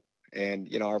 total. And,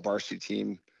 our varsity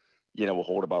team, will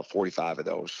hold about 45 of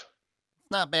those.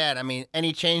 It's not bad. I mean,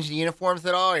 any change in uniforms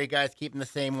at all, or are you guys keeping the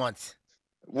same ones?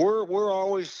 We're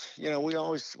always, we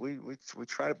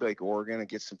try to be like Oregon and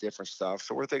get some different stuff.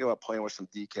 So we're thinking about playing with some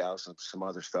decals and some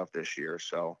other stuff this year.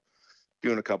 So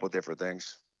doing a couple of different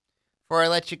things. Before I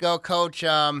let you go, Coach,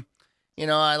 I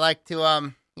like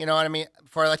to,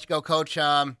 before I let you go, Coach, we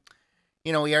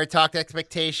already talked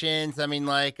expectations. I mean,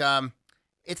 like,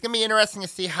 it's gonna be interesting to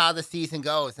see how the season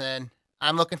goes, and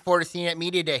I'm looking forward to seeing it at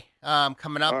Media Day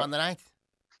coming up on the 9th.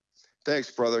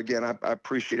 Thanks, brother. Again, I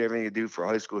appreciate everything you do for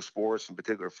high school sports, in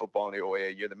particular football and the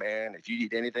OAA. You're the man. If you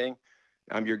need anything,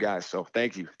 I'm your guy. So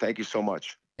thank you. Thank you so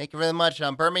much. Thank you very much.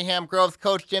 Birmingham Groves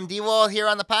coach Jim Dewald here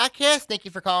on the podcast. Thank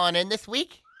you for calling in this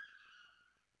week.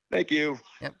 Thank you.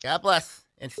 Yep, God bless,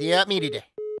 and see you at Media Day.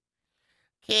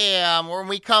 Okay, when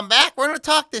we come back, we're going to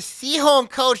talk to Seaholm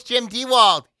coach Jim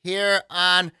Dewald here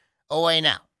on OAA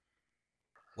Now.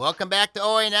 Welcome back to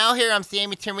OAA Now. Here, I'm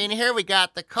Sammy Taormina here. We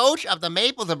got the coach of the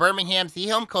Maples of Birmingham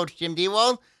Seaholm, Coach Jim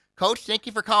Dewald. Coach, thank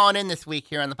you for calling in this week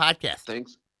here on the podcast.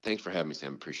 Thanks for having me,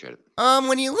 Sam. Appreciate it.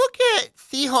 When you look at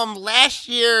Seaholm last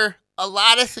year, a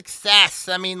lot of success.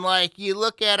 I mean, like, you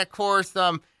look at, of course,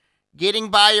 getting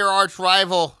by your arch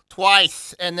rival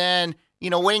twice, and then,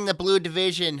 winning the Blue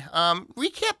Division.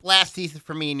 Recap last season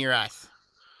for me in your eyes.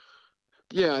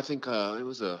 Yeah, I think we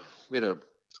had a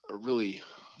really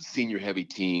senior heavy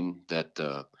team that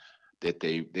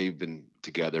they've been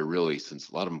together really since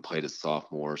a lot of them played as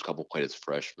sophomores, a couple played as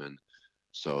freshmen.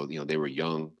 So, they were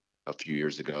young a few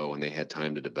years ago and they had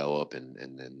time to develop and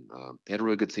then they had a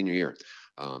really good senior year.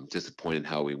 Disappointed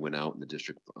how we went out in the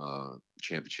district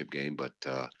championship game, but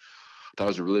thought it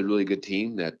was a really, really good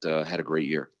team that had a great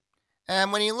year.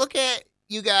 And when you look at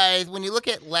you guys, when you look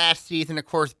at last season, of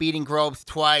course, beating Groves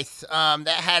twice, that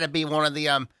had to be one of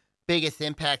the biggest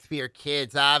impacts for your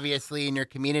kids, obviously, in your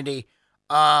community,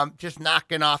 just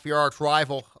knocking off your arch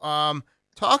rival.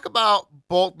 Talk about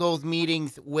both those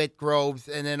meetings with Groves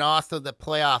and then also the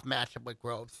playoff matchup with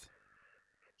Groves.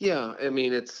 Yeah, I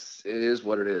mean, it is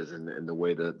what it is, and the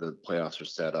way the playoffs are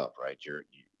set up, right?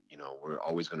 We're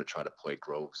always going to try to play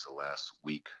Groves the last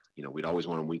week. We'd always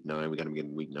want in week 9. We got to get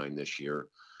in week 9 this year.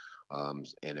 And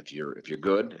if you're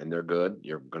good and they're good,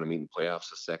 you're going to meet in playoffs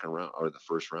the second round or the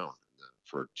first round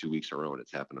for 2 weeks in a row. And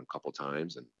it's happened a couple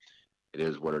times, and it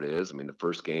is what it is. I mean, the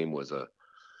first game was a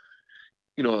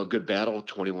good battle,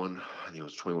 21. I think it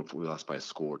was 21. We lost by a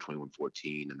score,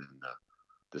 21-14, and then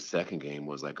the second game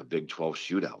was like a Big 12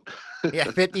 shootout. Yeah,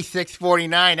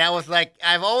 56-49. That was like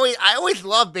I always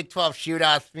love Big 12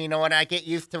 shootouts. When I get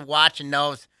used to watching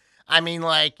those. I mean,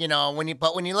 like, when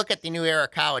you look at the new era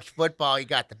of college football, you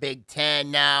got the Big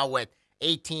 10 now with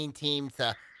 18 teams.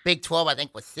 Big 12, I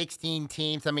think, was 16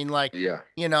 teams. I mean, like, yeah.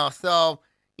 So,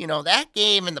 that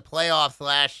game in the playoffs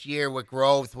last year with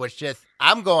Groves was just,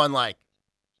 I'm going like,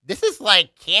 this is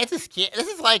like Kansas. This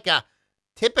is like a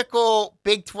typical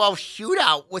Big 12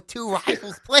 shootout with two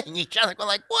rivals playing each other. Going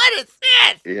like, what is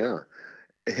this? Yeah.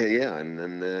 Yeah, and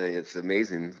then it's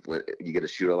amazing when you get a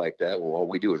shootout like that. Well, all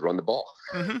we do is run the ball.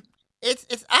 Mm-hmm.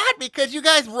 It's odd because you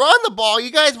guys run the ball.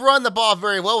 You guys run the ball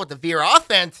very well with the Veer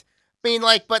offense. I mean,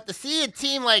 like, but to see a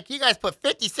team like you guys put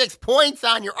 56 points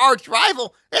on your arch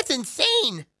rival, that's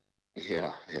insane.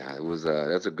 Yeah, it was.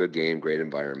 That's a good game, great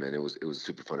environment. It was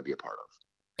super fun to be a part of.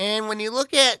 And when you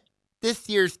look at this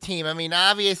year's team, I mean,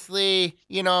 obviously,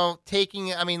 going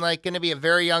to be a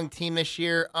very young team this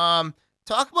year.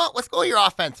 Let's go your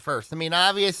offense first. I mean,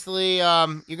 obviously,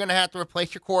 you're going to have to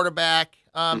replace your quarterback.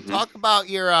 Talk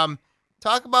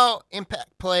about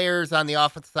impact players on the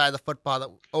offensive side of the football that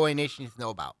OA Nation needs to know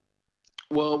about.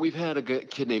 Well, we've had a good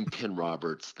kid named Ken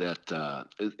Roberts that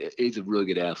is a really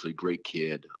good athlete, great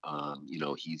kid.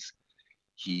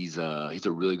 He's a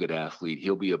really good athlete.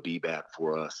 He'll be a B-back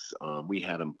for us. We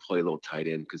had him play a little tight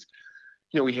end because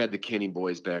we had the Kenny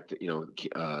boys back,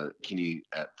 Kenny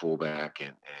at fullback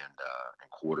and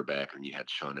quarterback, and you had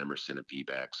Sean Emerson at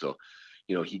B-back. So,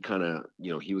 he kind of,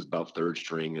 he was about third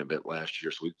string a bit last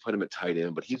year. So we put him at tight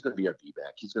end, but he's going to be our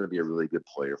B-back. He's going to be a really good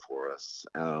player for us.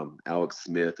 Alex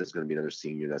Smith is going to be another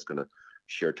senior that's going to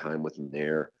share time with him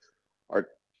there. Our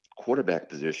quarterback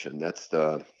position, we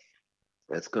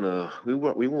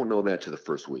won't know that to the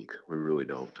first week. We really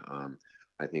don't.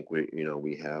 I think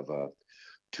we have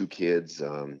two kids,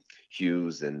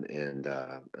 Hughes and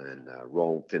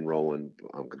Finn Rowland,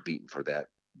 competing for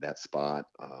that spot.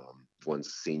 One's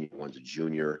a senior, one's a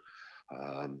junior.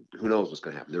 Who knows what's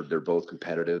going to happen? They're both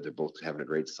competitive. They're both having a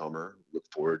great summer. Look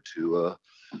forward to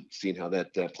seeing how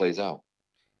that plays out.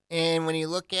 And when you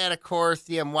look at, of course,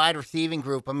 the wide receiving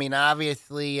group, I mean,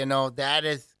 obviously, that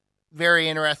is very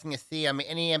interesting to see. I mean,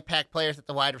 any impact players at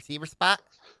the wide receiver spot?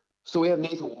 So we have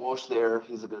Nathan Walsh there.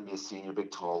 He's going to be a senior, big,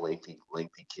 tall, lengthy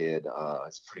kid.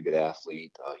 He's a pretty good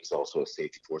athlete. He's also a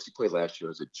safety for us. He played last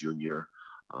year as a junior.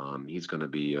 He's going to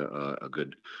be a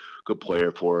good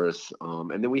player for us.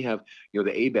 And then we have,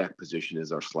 the A-back position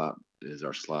is our slot,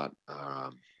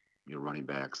 running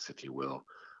backs, if you will.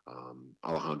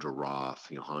 Alejandro Roth,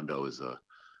 Hondo is going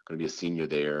to be a senior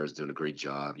there, is doing a great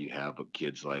job. You have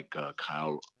kids like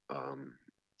Kyle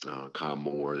Kyle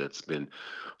Moore that's been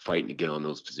fighting to get on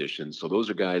those positions. So those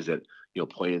are guys that,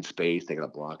 play in space. They got to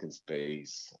block in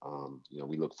space.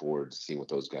 We look forward to seeing what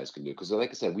those guys can do. Because like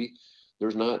I said,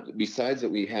 there's not, besides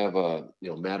that we have,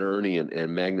 Matt Ernie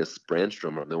and Magnus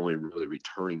Brandstrom are the only really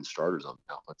returning starters on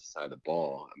the offensive side of the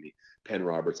ball. I mean, Penn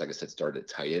Roberts, like I said, started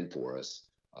to tie in for us,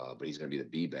 but he's going to be the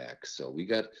B-back. So we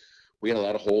got a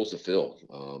lot of holes to fill.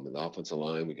 In the offensive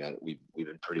line, we've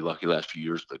been pretty lucky the last few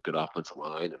years, but good offensive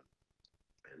line.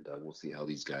 And we'll see how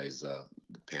these guys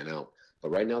pan out. But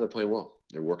right now they're playing well.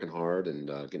 They're working hard and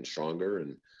getting stronger,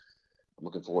 and I'm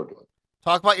looking forward to it.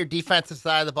 Talk about your defensive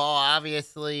side of the ball.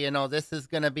 Obviously, this is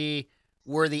going to be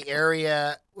where the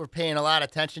area we're paying a lot of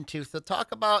attention to. So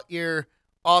talk about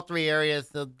all three areas,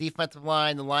 the defensive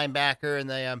line, the linebacker, and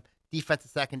the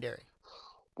defensive secondary.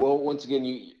 Well, once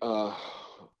again,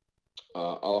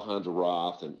 Alejandro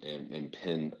Roth and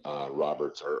Penn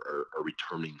Roberts are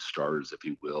returning starters, if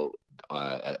you will,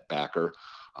 at backer.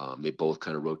 They both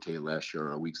kind of rotated last year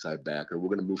on our weak side backer. We're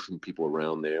going to move some people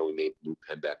around there. We may move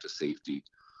Penn back to safety.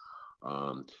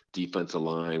 Defensive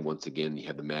line, once again, you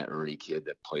have the Matt Ernie kid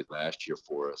that played last year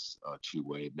for us,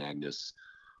 two-way. Magnus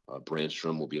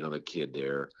Brandstrom will be another kid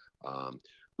there.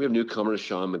 We have newcomers.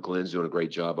 Sean McGlynn's doing a great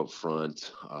job up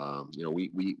front.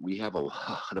 We have a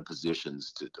lot of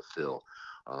positions to fill.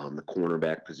 The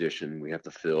cornerback position we have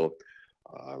to fill.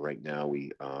 Right now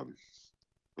we're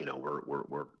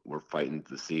fighting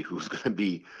to see who's going to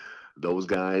be those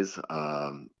guys.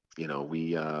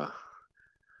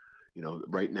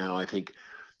 Right now I think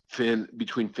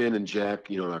between Finn and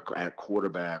Jack, at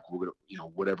quarterback, we're gonna,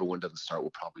 whatever one doesn't start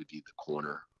will probably be the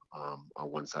corner on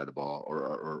one side of the ball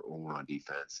or on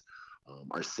defense.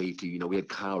 Our safety, we had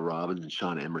Kyle Robbins and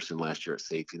Sean Emerson last year at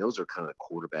safety. Those are kind of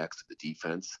quarterbacks of the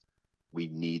defense. We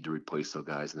need to replace those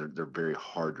guys, and they're very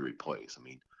hard to replace. I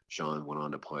mean, Sean went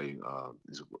on to play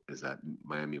is at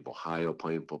Miami of Ohio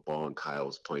playing football, and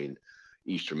Kyle's playing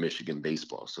Eastern Michigan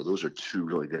baseball. So those are two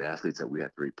really good athletes that we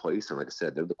have to replace. And like I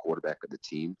said, they're the quarterback of the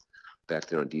team back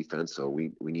there on defense. So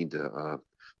we need to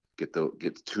get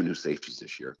two new safeties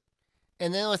this year.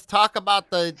 And then let's talk about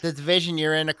the division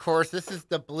you're in. Of course, this is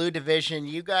the blue division.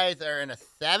 You guys are in a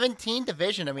 17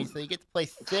 division. I mean, so you get to play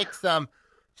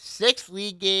six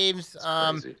league games.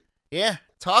 Crazy. Yeah.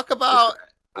 Talk about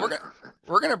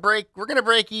we're gonna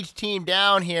break each team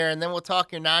down here, and then we'll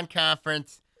talk your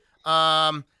non-conference.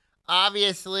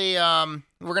 Obviously,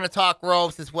 we're gonna talk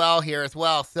Groves as well here as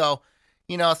well. So,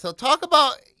 so talk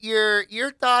about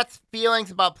your thoughts, feelings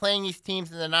about playing these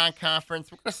teams in the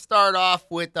non-conference. We're gonna start off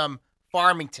with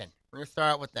Farmington. We're gonna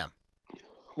start out with them.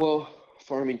 Well,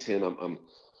 Farmington,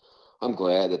 I'm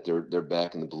glad that they're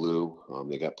back in the blue.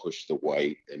 They got pushed to the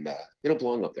white, and they don't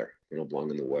belong up there. They don't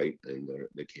belong in the white, and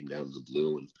they came down to the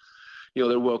blue. And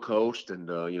they're well coached. And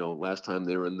last time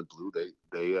they were in the blue,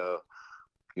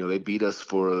 they beat us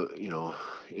for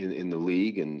in the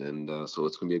league, and so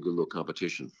it's gonna be a good little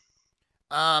competition.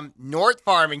 North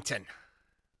Farmington.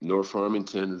 North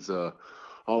Farmington is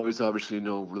always obviously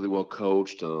really well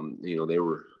coached. They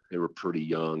were pretty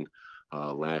young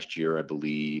last year, I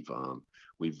believe.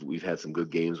 We've had some good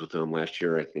games with them last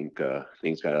year. I think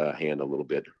things got out of hand a little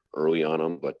bit early on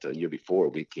them, but the year before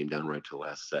we came down right to the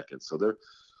last second. So they're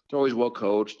always well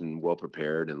coached and well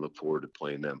prepared, and look forward to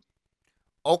playing them.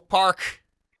 Oak Park.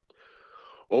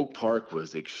 Oak Park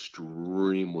was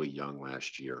extremely young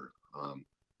last year.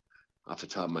 Off the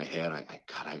top of my head, I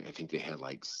think they had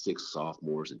like 6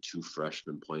 sophomores and 2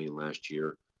 freshmen playing last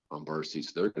year on varsity.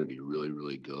 So they're going to be really,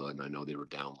 really good. And I know they were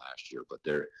down last year, but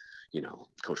they're,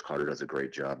 Coach Carter does a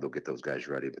great job. They'll get those guys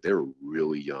ready, but they were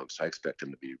really young. So I expect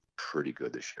them to be pretty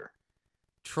good this year.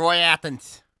 Troy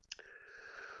Athens.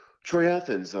 Troy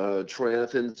Athens,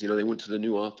 they went to the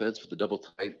new offense with the double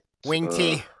tight wing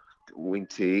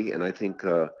T, and I think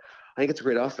it's a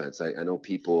great offense. I know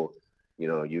people,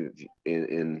 you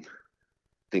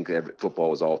think that football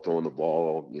was all throwing the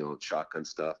ball, shotgun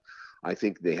stuff. I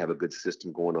think they have a good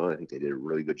system going on. I think they did a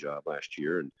really good job last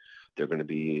year, and they're going to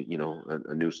be,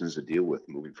 a nuisance to deal with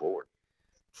moving forward.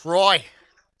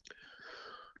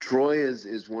 Troy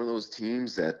is one of those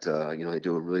teams that, they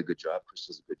do a really good job. Chris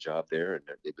does a good job there, and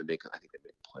they've been making, I think they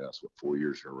made playoffs 4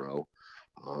 years in a row.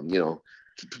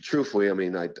 Truthfully, I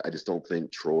mean, I just don't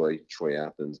think Troy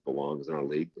Athens belongs in our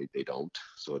league. They don't.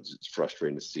 So it's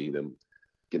frustrating to see them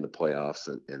get in the playoffs,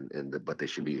 but they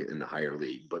should be in the higher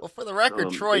league. But for the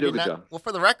record, Troy did not. Well,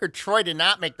 for the record, Troy did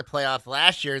not make the playoffs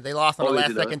last year. They lost on the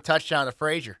last second touchdown to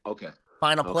Frazier. Okay.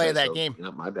 Final play of that game.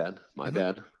 Yeah, my bad.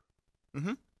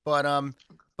 Mm-hmm. But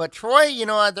but Troy,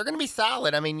 they're going to be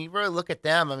solid. I mean, you really look at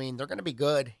them. I mean, they're going to be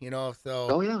good. So.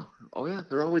 Oh yeah,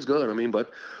 they're always good. I mean,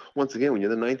 but once again, when you're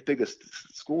the ninth biggest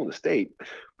school in the state,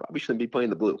 probably shouldn't be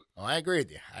playing the blue. Oh, I agree with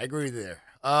you. I agree with you there.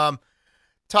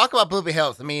 Talk about Bloomfield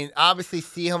Hills. I mean, obviously,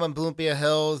 Seaholm and Bloomfield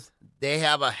Hills, they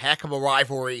have a heck of a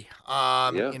rivalry.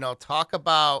 Yeah. Talk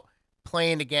about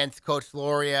playing against Coach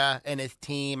Loria and his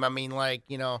team. I mean,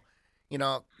 because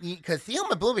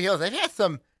Seaholm and Bloomfield Hills, they've had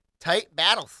some tight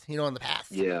battles, in the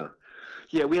past. Yeah.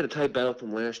 Yeah, we had a tight battle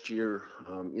from last year.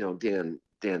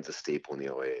 Dan's a staple in the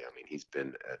OAA. I mean, he's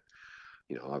been at,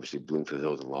 obviously Bloomfield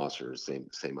Hills and Losser,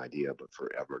 same idea, but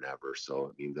forever and ever.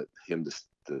 So I mean, him to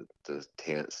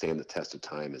stand the test of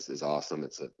time is awesome.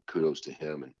 It's a kudos to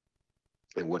him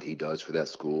and what he does for that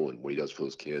school and what he does for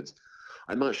those kids.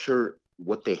 I'm not sure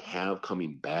what they have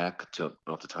coming back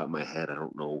off the top of my head. I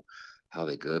don't know how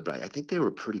they good, but I think they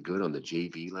were pretty good on the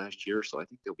JV last year, so I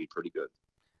think they'll be pretty good.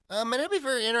 And it'll be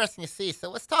very interesting to see. So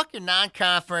let's talk your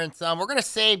non-conference. We're going to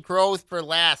save Groves for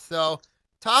last. So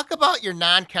talk about your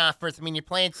non-conference. I mean, you're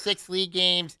playing 6 league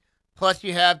games, plus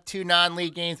you have 2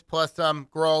 non-league games, plus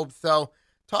Groves. So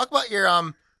talk about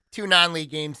your 2 non-league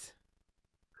games.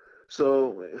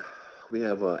 So we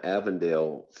have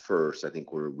Avondale first. I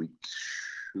think we're week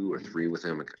 2 or 3 with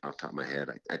them off the top of my head.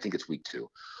 I think it's week 2.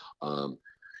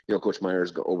 Coach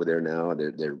Myers go over there now.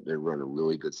 They're running a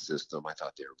really good system. I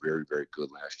thought they were very, very good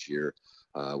last year.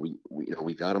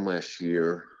 We got them last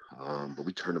year, but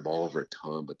we turned the ball over a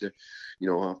ton. But they're,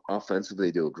 offensively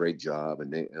they do a great job,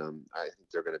 and I think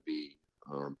they're going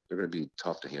to be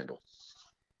tough to handle.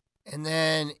 And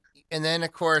then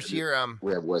of course you're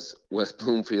we have West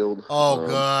Bloomfield. Oh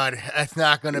God, that's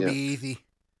not going to be easy.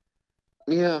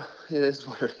 Yeah, it is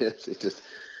what it is.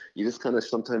 You just kind of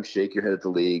sometimes shake your head at the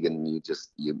league and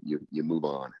you move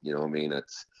on. I mean,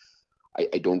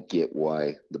 I don't get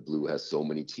why the blue has so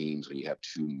many teams when you have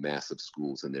 2 massive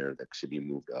schools in there that should be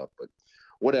moved up, but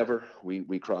whatever.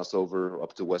 We cross over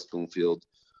up to West Bloomfield.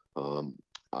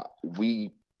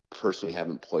 We personally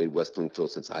haven't played West Bloomfield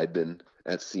since I've been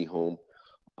at Seaholm.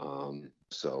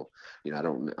 So, I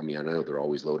know they're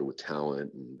always loaded with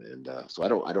talent and so I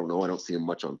don't know. I don't see them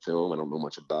much on film. I don't know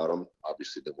much about them.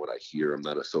 Obviously than what I hear. I'm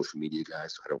not a social media guy,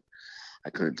 so I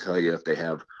couldn't tell you if they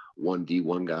have 1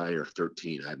 D1 guy or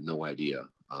 13. I have no idea.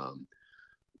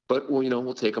 But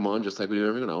we'll take them on just like we do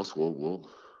everyone else. We'll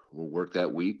work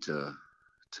that week to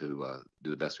do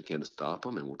the best we can to stop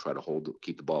them, and we'll try to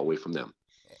keep the ball away from them.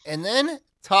 And then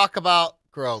talk about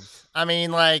Groves. I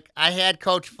mean, I had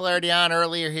Coach Flaherty on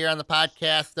earlier here on the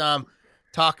podcast,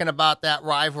 talking about that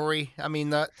rivalry. I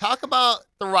mean, talk about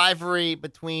the rivalry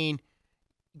between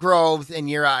Groves and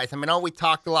your eyes. I mean, we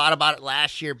talked a lot about it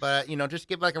last year, but just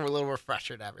give a little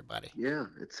refresher to everybody. Yeah,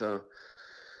 it's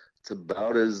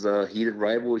about as heated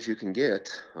rival as you can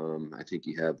get. I think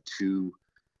you have 2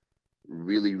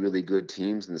 really, really good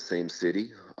teams in the same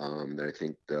city. That I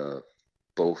think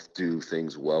both do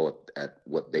things well at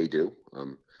what they do.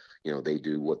 They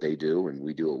do what they do and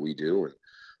we do what we do. And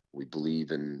we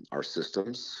believe in our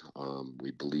systems.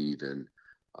 We believe in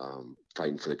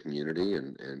fighting for the community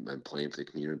and playing for the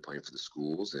community, playing for the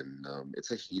schools. And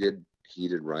it's a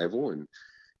heated rival. And,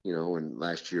 and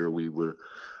last year we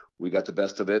got the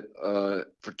best of it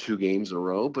for 2 games in a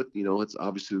row. But, it's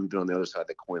obviously we've been on the other side of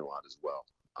the coin a lot as well.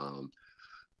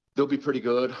 They'll be pretty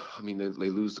good. I mean, they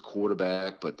lose the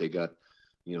quarterback, but they got,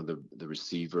 the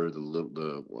receiver,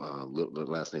 the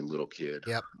last name Little Kid.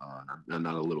 Yep.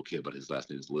 Not a little kid, but his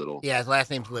last name is Little. Yeah, his last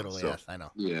name's Little. So, yes, I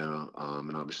know. Yeah.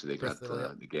 And obviously they got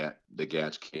the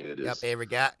Gatch kid. Yep, Avery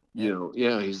Gat.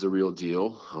 Yeah, he's the real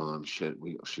deal. Sorry, I didn't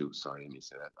mean to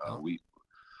say that.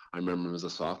 I remember him as a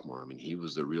sophomore. I mean, he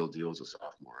was the real deal as a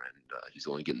sophomore, and he's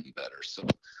only getting better. So,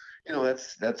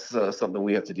 that's something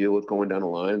we have to deal with going down the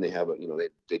line. They have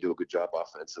they do a good job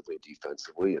offensively and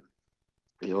defensively, and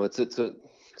it's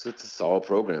a solid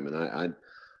program, and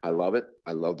I love it.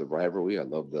 I love the rivalry. I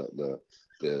love the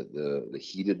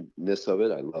heatedness of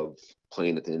it. I love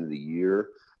playing at the end of the year.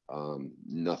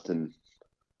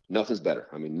 Nothing's better.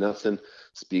 I mean, nothing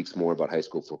speaks more about high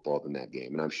school football than that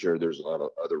game. And I'm sure there's a lot of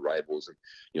other rivals, and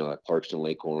like Clarkston,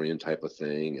 Lake Orion type of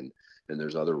thing, and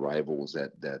there's other rivals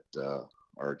that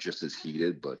are just as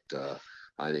heated. But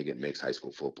I think it makes high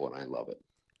school football, and I love it.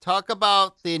 Talk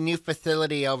about the new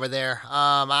facility over there.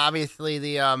 Obviously,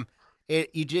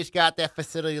 you just got that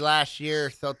facility last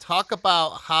year. So talk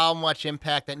about how much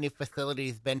impact that new facility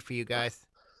has been for you guys.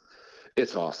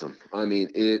 It's awesome. I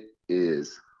mean, it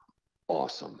is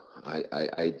awesome.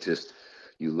 I just,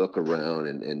 you look around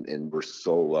and we're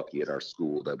so lucky at our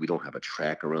school that we don't have a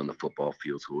track around the football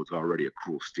field. So it's already a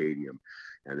cool stadium.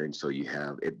 And then so you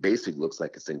have, it basically looks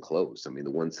like it's enclosed. I mean,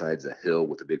 the one side's a hill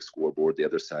with a big scoreboard. The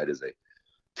other side is a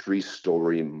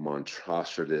 3-story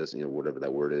monstrosities, whatever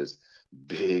that word is,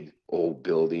 big old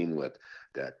building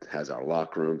that has our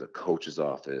locker room, the coach's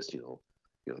office,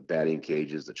 batting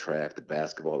cages, the track, the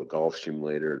basketball, the golf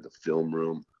simulator, the film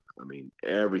room. I mean,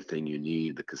 everything you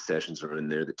need. The concessions are in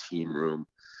there, the team room.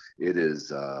 It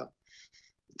is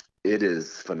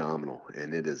phenomenal,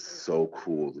 and it is so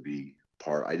cool to be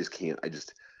part.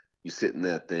 You sit in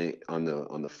that thing on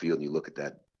the field and you look at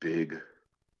that big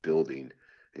building,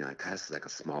 that's like a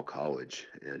small college.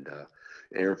 And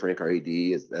Aaron Frank, our AD,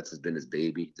 that's been his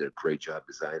baby. Did a great job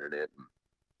designing it.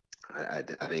 I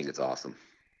think it's awesome.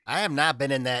 I have not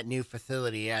been in that new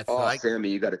facility yet. So Sammy,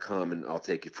 you got to come and I'll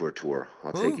take you for a tour.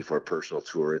 I'll take you for a personal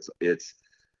tour. It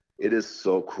is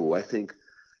so cool. I think,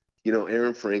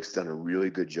 Aaron Frank's done a really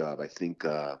good job. I think,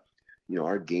 our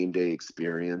game day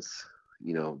experience,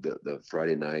 the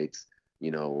Friday nights,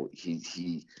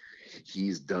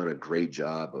 he's done a great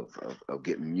job of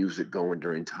getting music going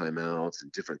during timeouts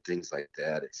and different things like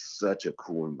that. It's such a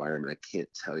cool environment. I can't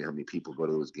tell you how many people go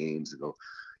to those games and go,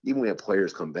 even we have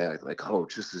players come back like, oh,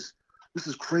 this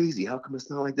is crazy. How come it's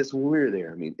not like this when we were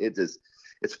there? I mean, it's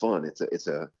fun. It's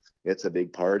a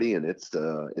big party, and it's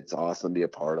awesome to be a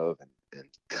part of. And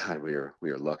God, we are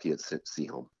lucky at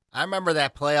Seaholm. I remember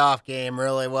that playoff game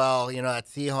really well. At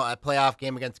Seaholm, that playoff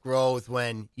game against Groves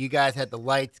when you guys had the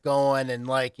lights going and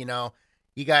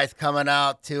you guys coming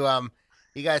out. You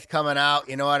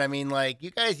know what I mean? Like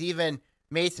you guys even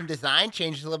made some design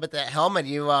changes a little bit. That helmet,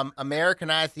 you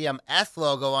Americanized the S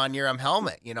logo on your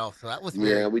helmet. So that was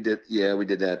weird. Yeah, we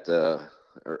did that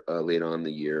late on in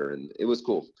the year, and it was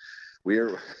cool.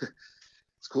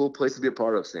 It's a cool place to be a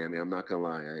part of, Sammy. I'm not gonna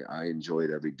lie, I enjoy it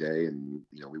every day, and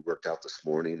we worked out this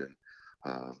morning,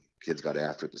 and kids got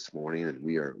after it this morning, and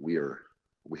we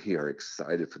are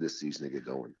excited for this season to get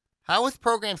going. How is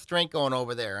program strength going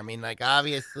over there? I mean,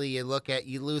 obviously you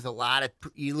lose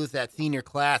that senior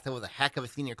class. That was a heck of a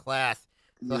senior class.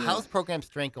 So how's program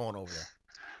strength going over there?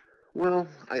 Well,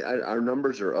 our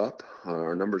numbers are up.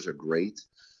 Our numbers are great.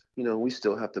 We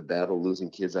still have to battle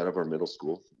losing kids out of our middle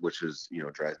school, which is,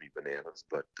 drives me bananas.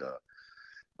 But,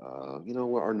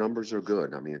 our numbers are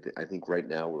good. I mean, I think right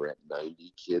now we're at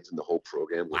 90 kids in the whole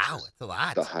program. Which wow, it's a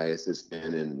lot. The highest it's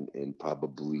been in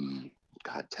probably,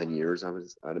 10 years,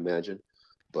 I'd imagine.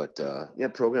 But,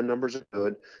 program numbers are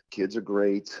good. Kids are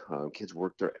great. Kids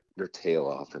work their tail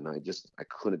off, and I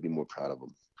couldn't be more proud of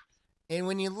them. And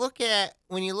when you look at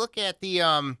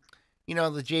the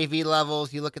the JV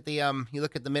levels, you look at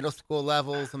the middle school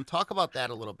levels. Talk about that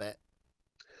a little bit.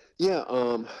 Yeah,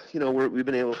 we've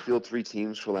been able to field 3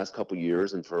 teams for the last couple of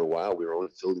years, and for a while we were only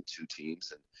fielding 2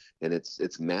 teams, and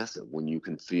it's massive when you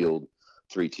can field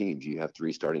 3 teams. You have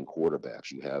 3 starting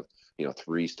quarterbacks, you have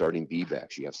 3 starting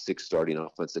B-backs, you have 6 starting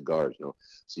offensive guards.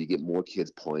 So you get more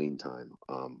kids playing time.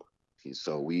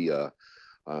 So we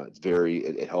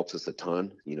it helps us a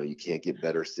ton. You can't get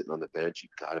better sitting on the bench. You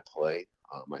got to play.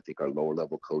 I think our lower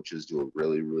level coaches do a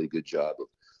really, really good job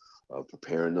of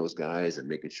preparing those guys and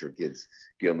making sure kids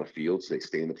get on the field so they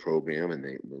stay in the program and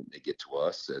they get to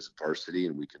us as varsity,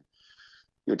 and we can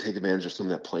take advantage of some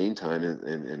of that playing time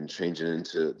and change it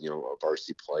into a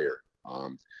varsity player.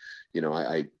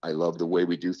 I love the way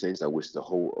we do things. I wish the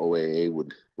whole OAA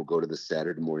would go to the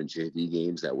Saturday morning JV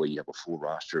games. That way you have a full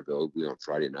roster available on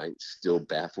Friday night. Still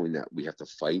baffling that we have to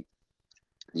fight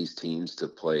these teams to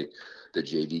play the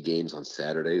JV games on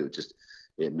Saturday.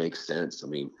 It makes sense. I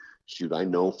mean, shoot, I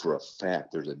know for a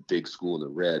fact there's a big school in the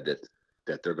red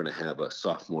that they're going to have a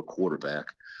sophomore quarterback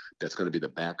that's going to be the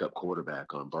backup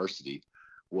quarterback on varsity.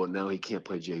 Well, now he can't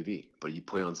play JV, but you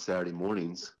play on Saturday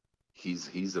mornings.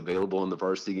 He's available on the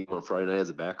varsity game on Friday night as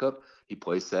a backup. He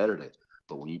plays Saturday.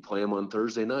 But when you play him on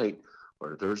Thursday night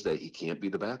or Thursday, he can't be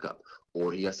the backup,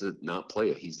 or he has to not play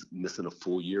it. He's missing a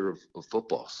full year of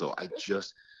football. So I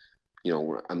just,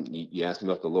 you asked me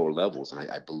about the lower levels, and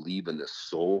I believe in this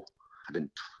soul. I've been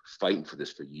fighting for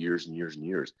this for years and years and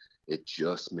years. It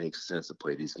just makes sense to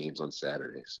play these games on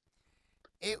Saturdays.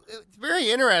 It's very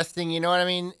interesting, you know what I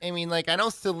mean? I mean, I know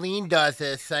Celine does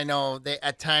this. I know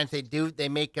at times they do have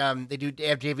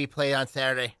JV play on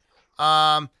Saturday.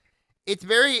 It's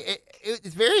very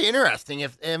interesting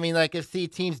if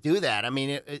teams do that. I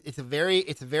mean, it's a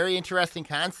very interesting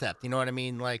concept. You know what I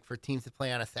mean? For teams to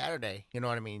play on a Saturday. You know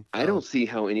what I mean? So, I don't see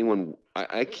how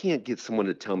I can't get someone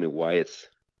to tell me why it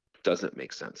doesn't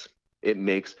make sense. It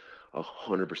makes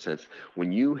 100% sense.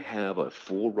 When you have a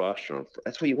full roster,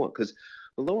 that's what you want, because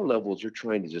the lower levels, you're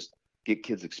trying to just get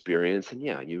kids experience, and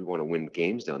yeah, you want to win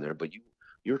games down there, but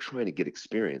you're trying to get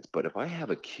experience. But if I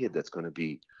have a kid that's going to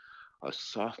be a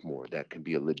sophomore that can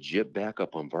be a legit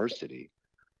backup on varsity,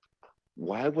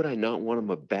 why would I not want him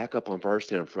a backup on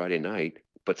varsity on Friday night,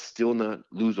 but still not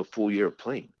lose a full year of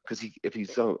playing? Because if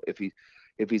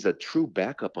he's a true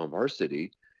backup on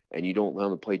varsity and you don't allow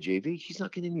him to play JV, he's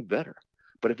not getting any better.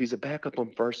 But if he's a backup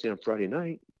on varsity on Friday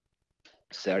night,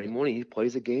 Saturday morning he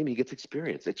plays a game, he gets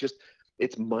experience.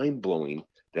 It's mind blowing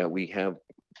that we have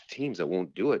teams that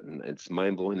won't do it, and it's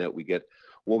mind blowing that we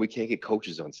can't get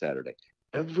coaches on Saturday.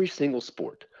 Every single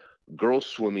sport, girls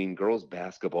swimming, girls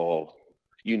basketball,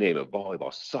 you name it,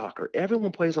 volleyball, soccer,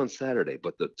 everyone plays on Saturday.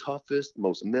 But the toughest,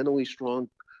 most mentally strong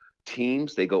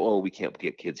teams, they go, oh, we can't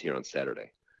get kids here on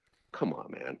Saturday. Come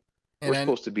on, man. We're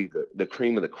supposed to be the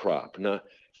cream of the crop. Not,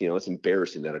 it's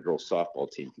embarrassing that a girls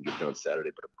softball team can get there on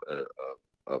Saturday, but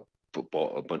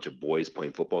a bunch of boys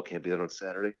playing football can't be there on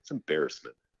Saturday. It's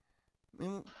embarrassment.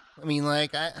 I mean,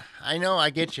 like, I know, I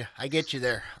get you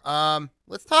there.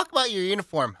 Let's talk about your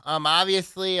uniform.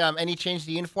 Obviously, any change to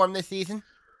the uniform this season?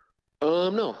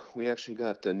 No, we actually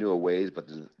got new aways, but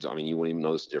you wouldn't even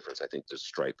notice the difference. I think the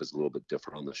stripe is a little bit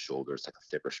different on the shoulder. It's like a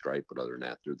thicker stripe, but other than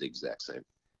that, they're the exact same.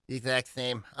 The exact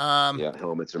same. Yeah,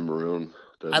 helmets are maroon.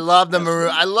 I love the maroon.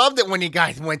 I loved it when you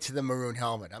guys went to the maroon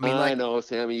helmet. I know,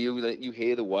 Sammy. You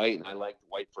hated the white, and I liked the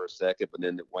white for a second, but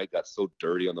then the white got so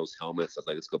dirty on those helmets. I was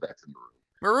like, let's go back to maroon.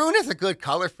 Maroon is a good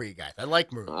color for you guys. I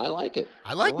like maroon. I like it.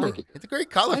 I like maroon. It's a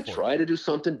great color. I try to do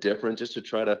something different just to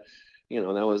try to,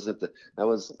 that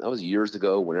was years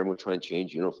ago when everyone was trying to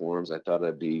change uniforms. I thought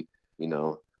I'd be,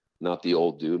 not the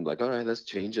old dude. I'm like, all right, let's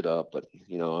change it up. But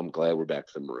I'm glad we're back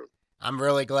to the maroon. I'm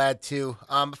really glad too.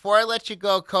 Before I let you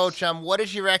go, Coach, what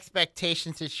is your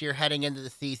expectations this year heading into the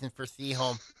season for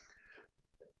Seaholm?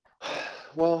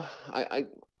 Well, I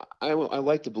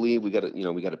like to believe we got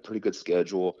a pretty good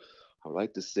schedule. I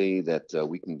like to say that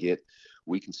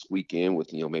we can squeak in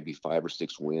with maybe 5 or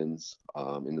 6 wins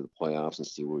into the playoffs and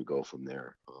see where we go from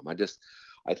there.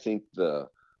 I think the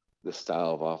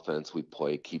style of offense we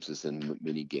play keeps us in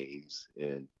many games,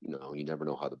 and you never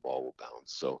know how the ball will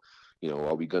bounce. So.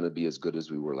 Are we going to be as good as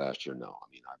we were last year? No.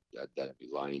 That'd be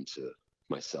lying to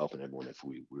myself and everyone if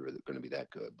we were going to be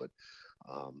that good. But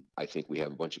I think we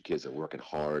have a bunch of kids that are working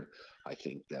hard. I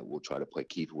think that we'll try to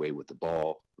keep away with the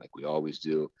ball like we always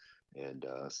do and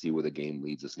see where the game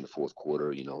leads us in the fourth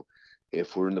quarter.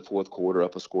 If we're in the fourth quarter,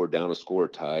 up a score, down a score,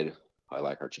 tied, I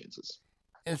like our chances.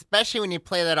 And especially when you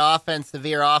play that offense, the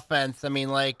Veer offense.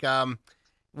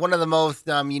 One of the most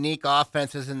unique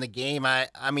offenses in the game.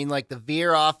 Like the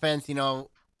Veer offense, the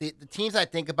teams I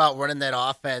think about running that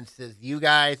offense is you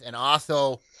guys and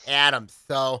also Adams.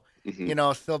 So,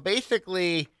 so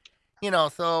basically,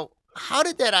 so how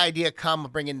did that idea come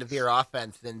of bringing the Veer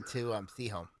offense into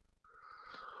Seaholm?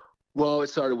 Well, it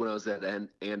started when I was at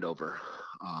Andover.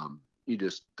 You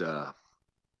just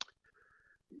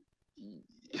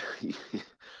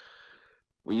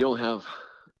when you don't have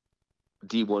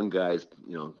D1 guys,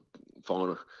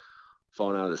 falling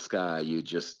out of the sky, you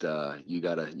just you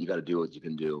gotta do what you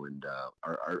can do, and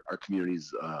our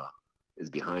communities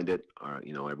is behind it.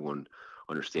 Everyone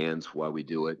understands why we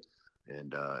do it,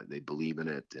 and they believe in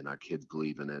it, and our kids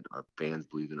believe in it, our fans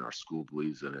believe in it, our school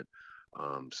believes in it.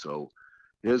 So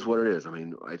it is what it is.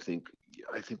 I think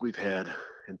we've had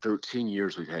in 13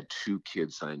 years we've had 2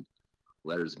 kids sign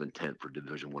letters of intent for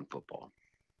Division I football.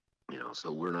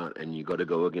 So we're not, and you got to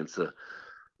go against some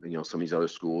of these other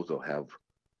schools. They'll have,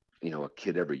 a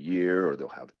kid every year, or they'll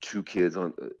have 2 kids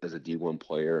on as a D1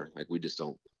 player. Like we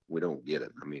don't get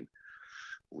it.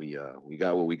 We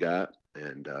got what we got,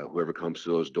 and whoever comes to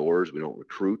those doors, we don't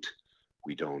recruit.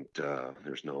 We don't.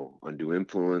 There's no undue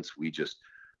influence.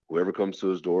 Whoever comes to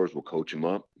those doors, we'll coach them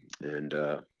up and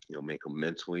make them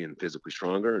mentally and physically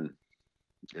stronger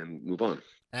and move on.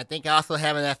 And I think also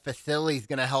having that facility is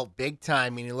going to help big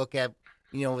time. When you look at,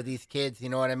 with these kids,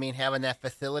 having that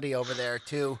facility over there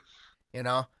too,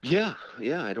 Yeah.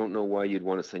 I don't know why you'd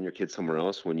want to send your kids somewhere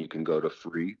else when you can go to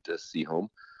free to Seaholm.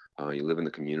 You live in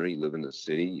the community, you live in the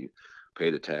city, you pay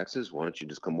the taxes. Why don't you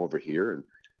just come over here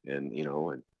and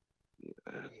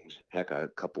heck, a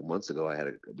couple months ago,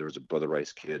 there was a Brother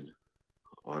Rice kid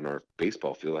on our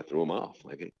baseball field. I threw him off.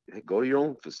 Like, hey, go to your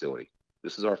own facility.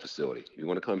 This is our facility. You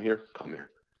want to come here? Come here.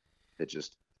 I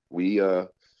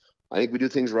think we do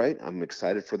things right. I'm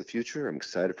excited for the future. I'm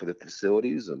excited for the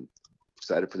facilities. I'm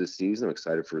excited for the season. I'm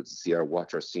excited to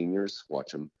watch our seniors,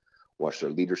 watch their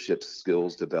leadership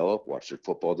skills develop, watch their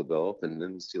football develop, and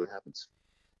then see what happens.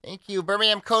 Thank you.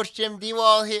 Birmingham Seaholm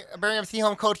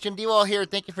coach Jim Dewall here.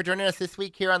 Thank you for joining us this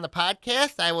week here on the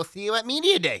podcast. I will see you at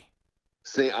Media Day.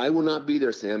 I will not be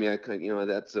there, Sammy.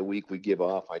 That's a week we give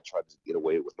off. I try to get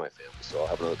away with my family, so I'll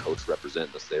have another coach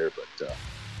representing us there. But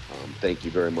Thank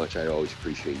you very much. I always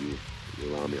appreciate you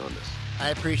allowing me on this. I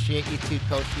appreciate you too,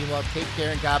 Coach. Well, take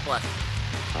care and God bless.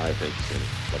 All right, thank you, Sammy.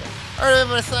 Bye-bye. All right, I'm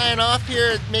going to sign off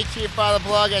here. Make sure you follow the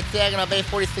blog at Saginaw Bay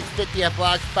 4650 at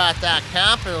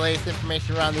blogspot.com for the latest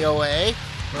information around the OAA.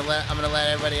 I'm going to let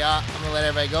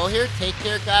everybody go here. Take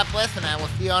care, God bless, and I will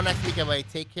see you all next week, everybody.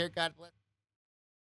 Take care, God bless.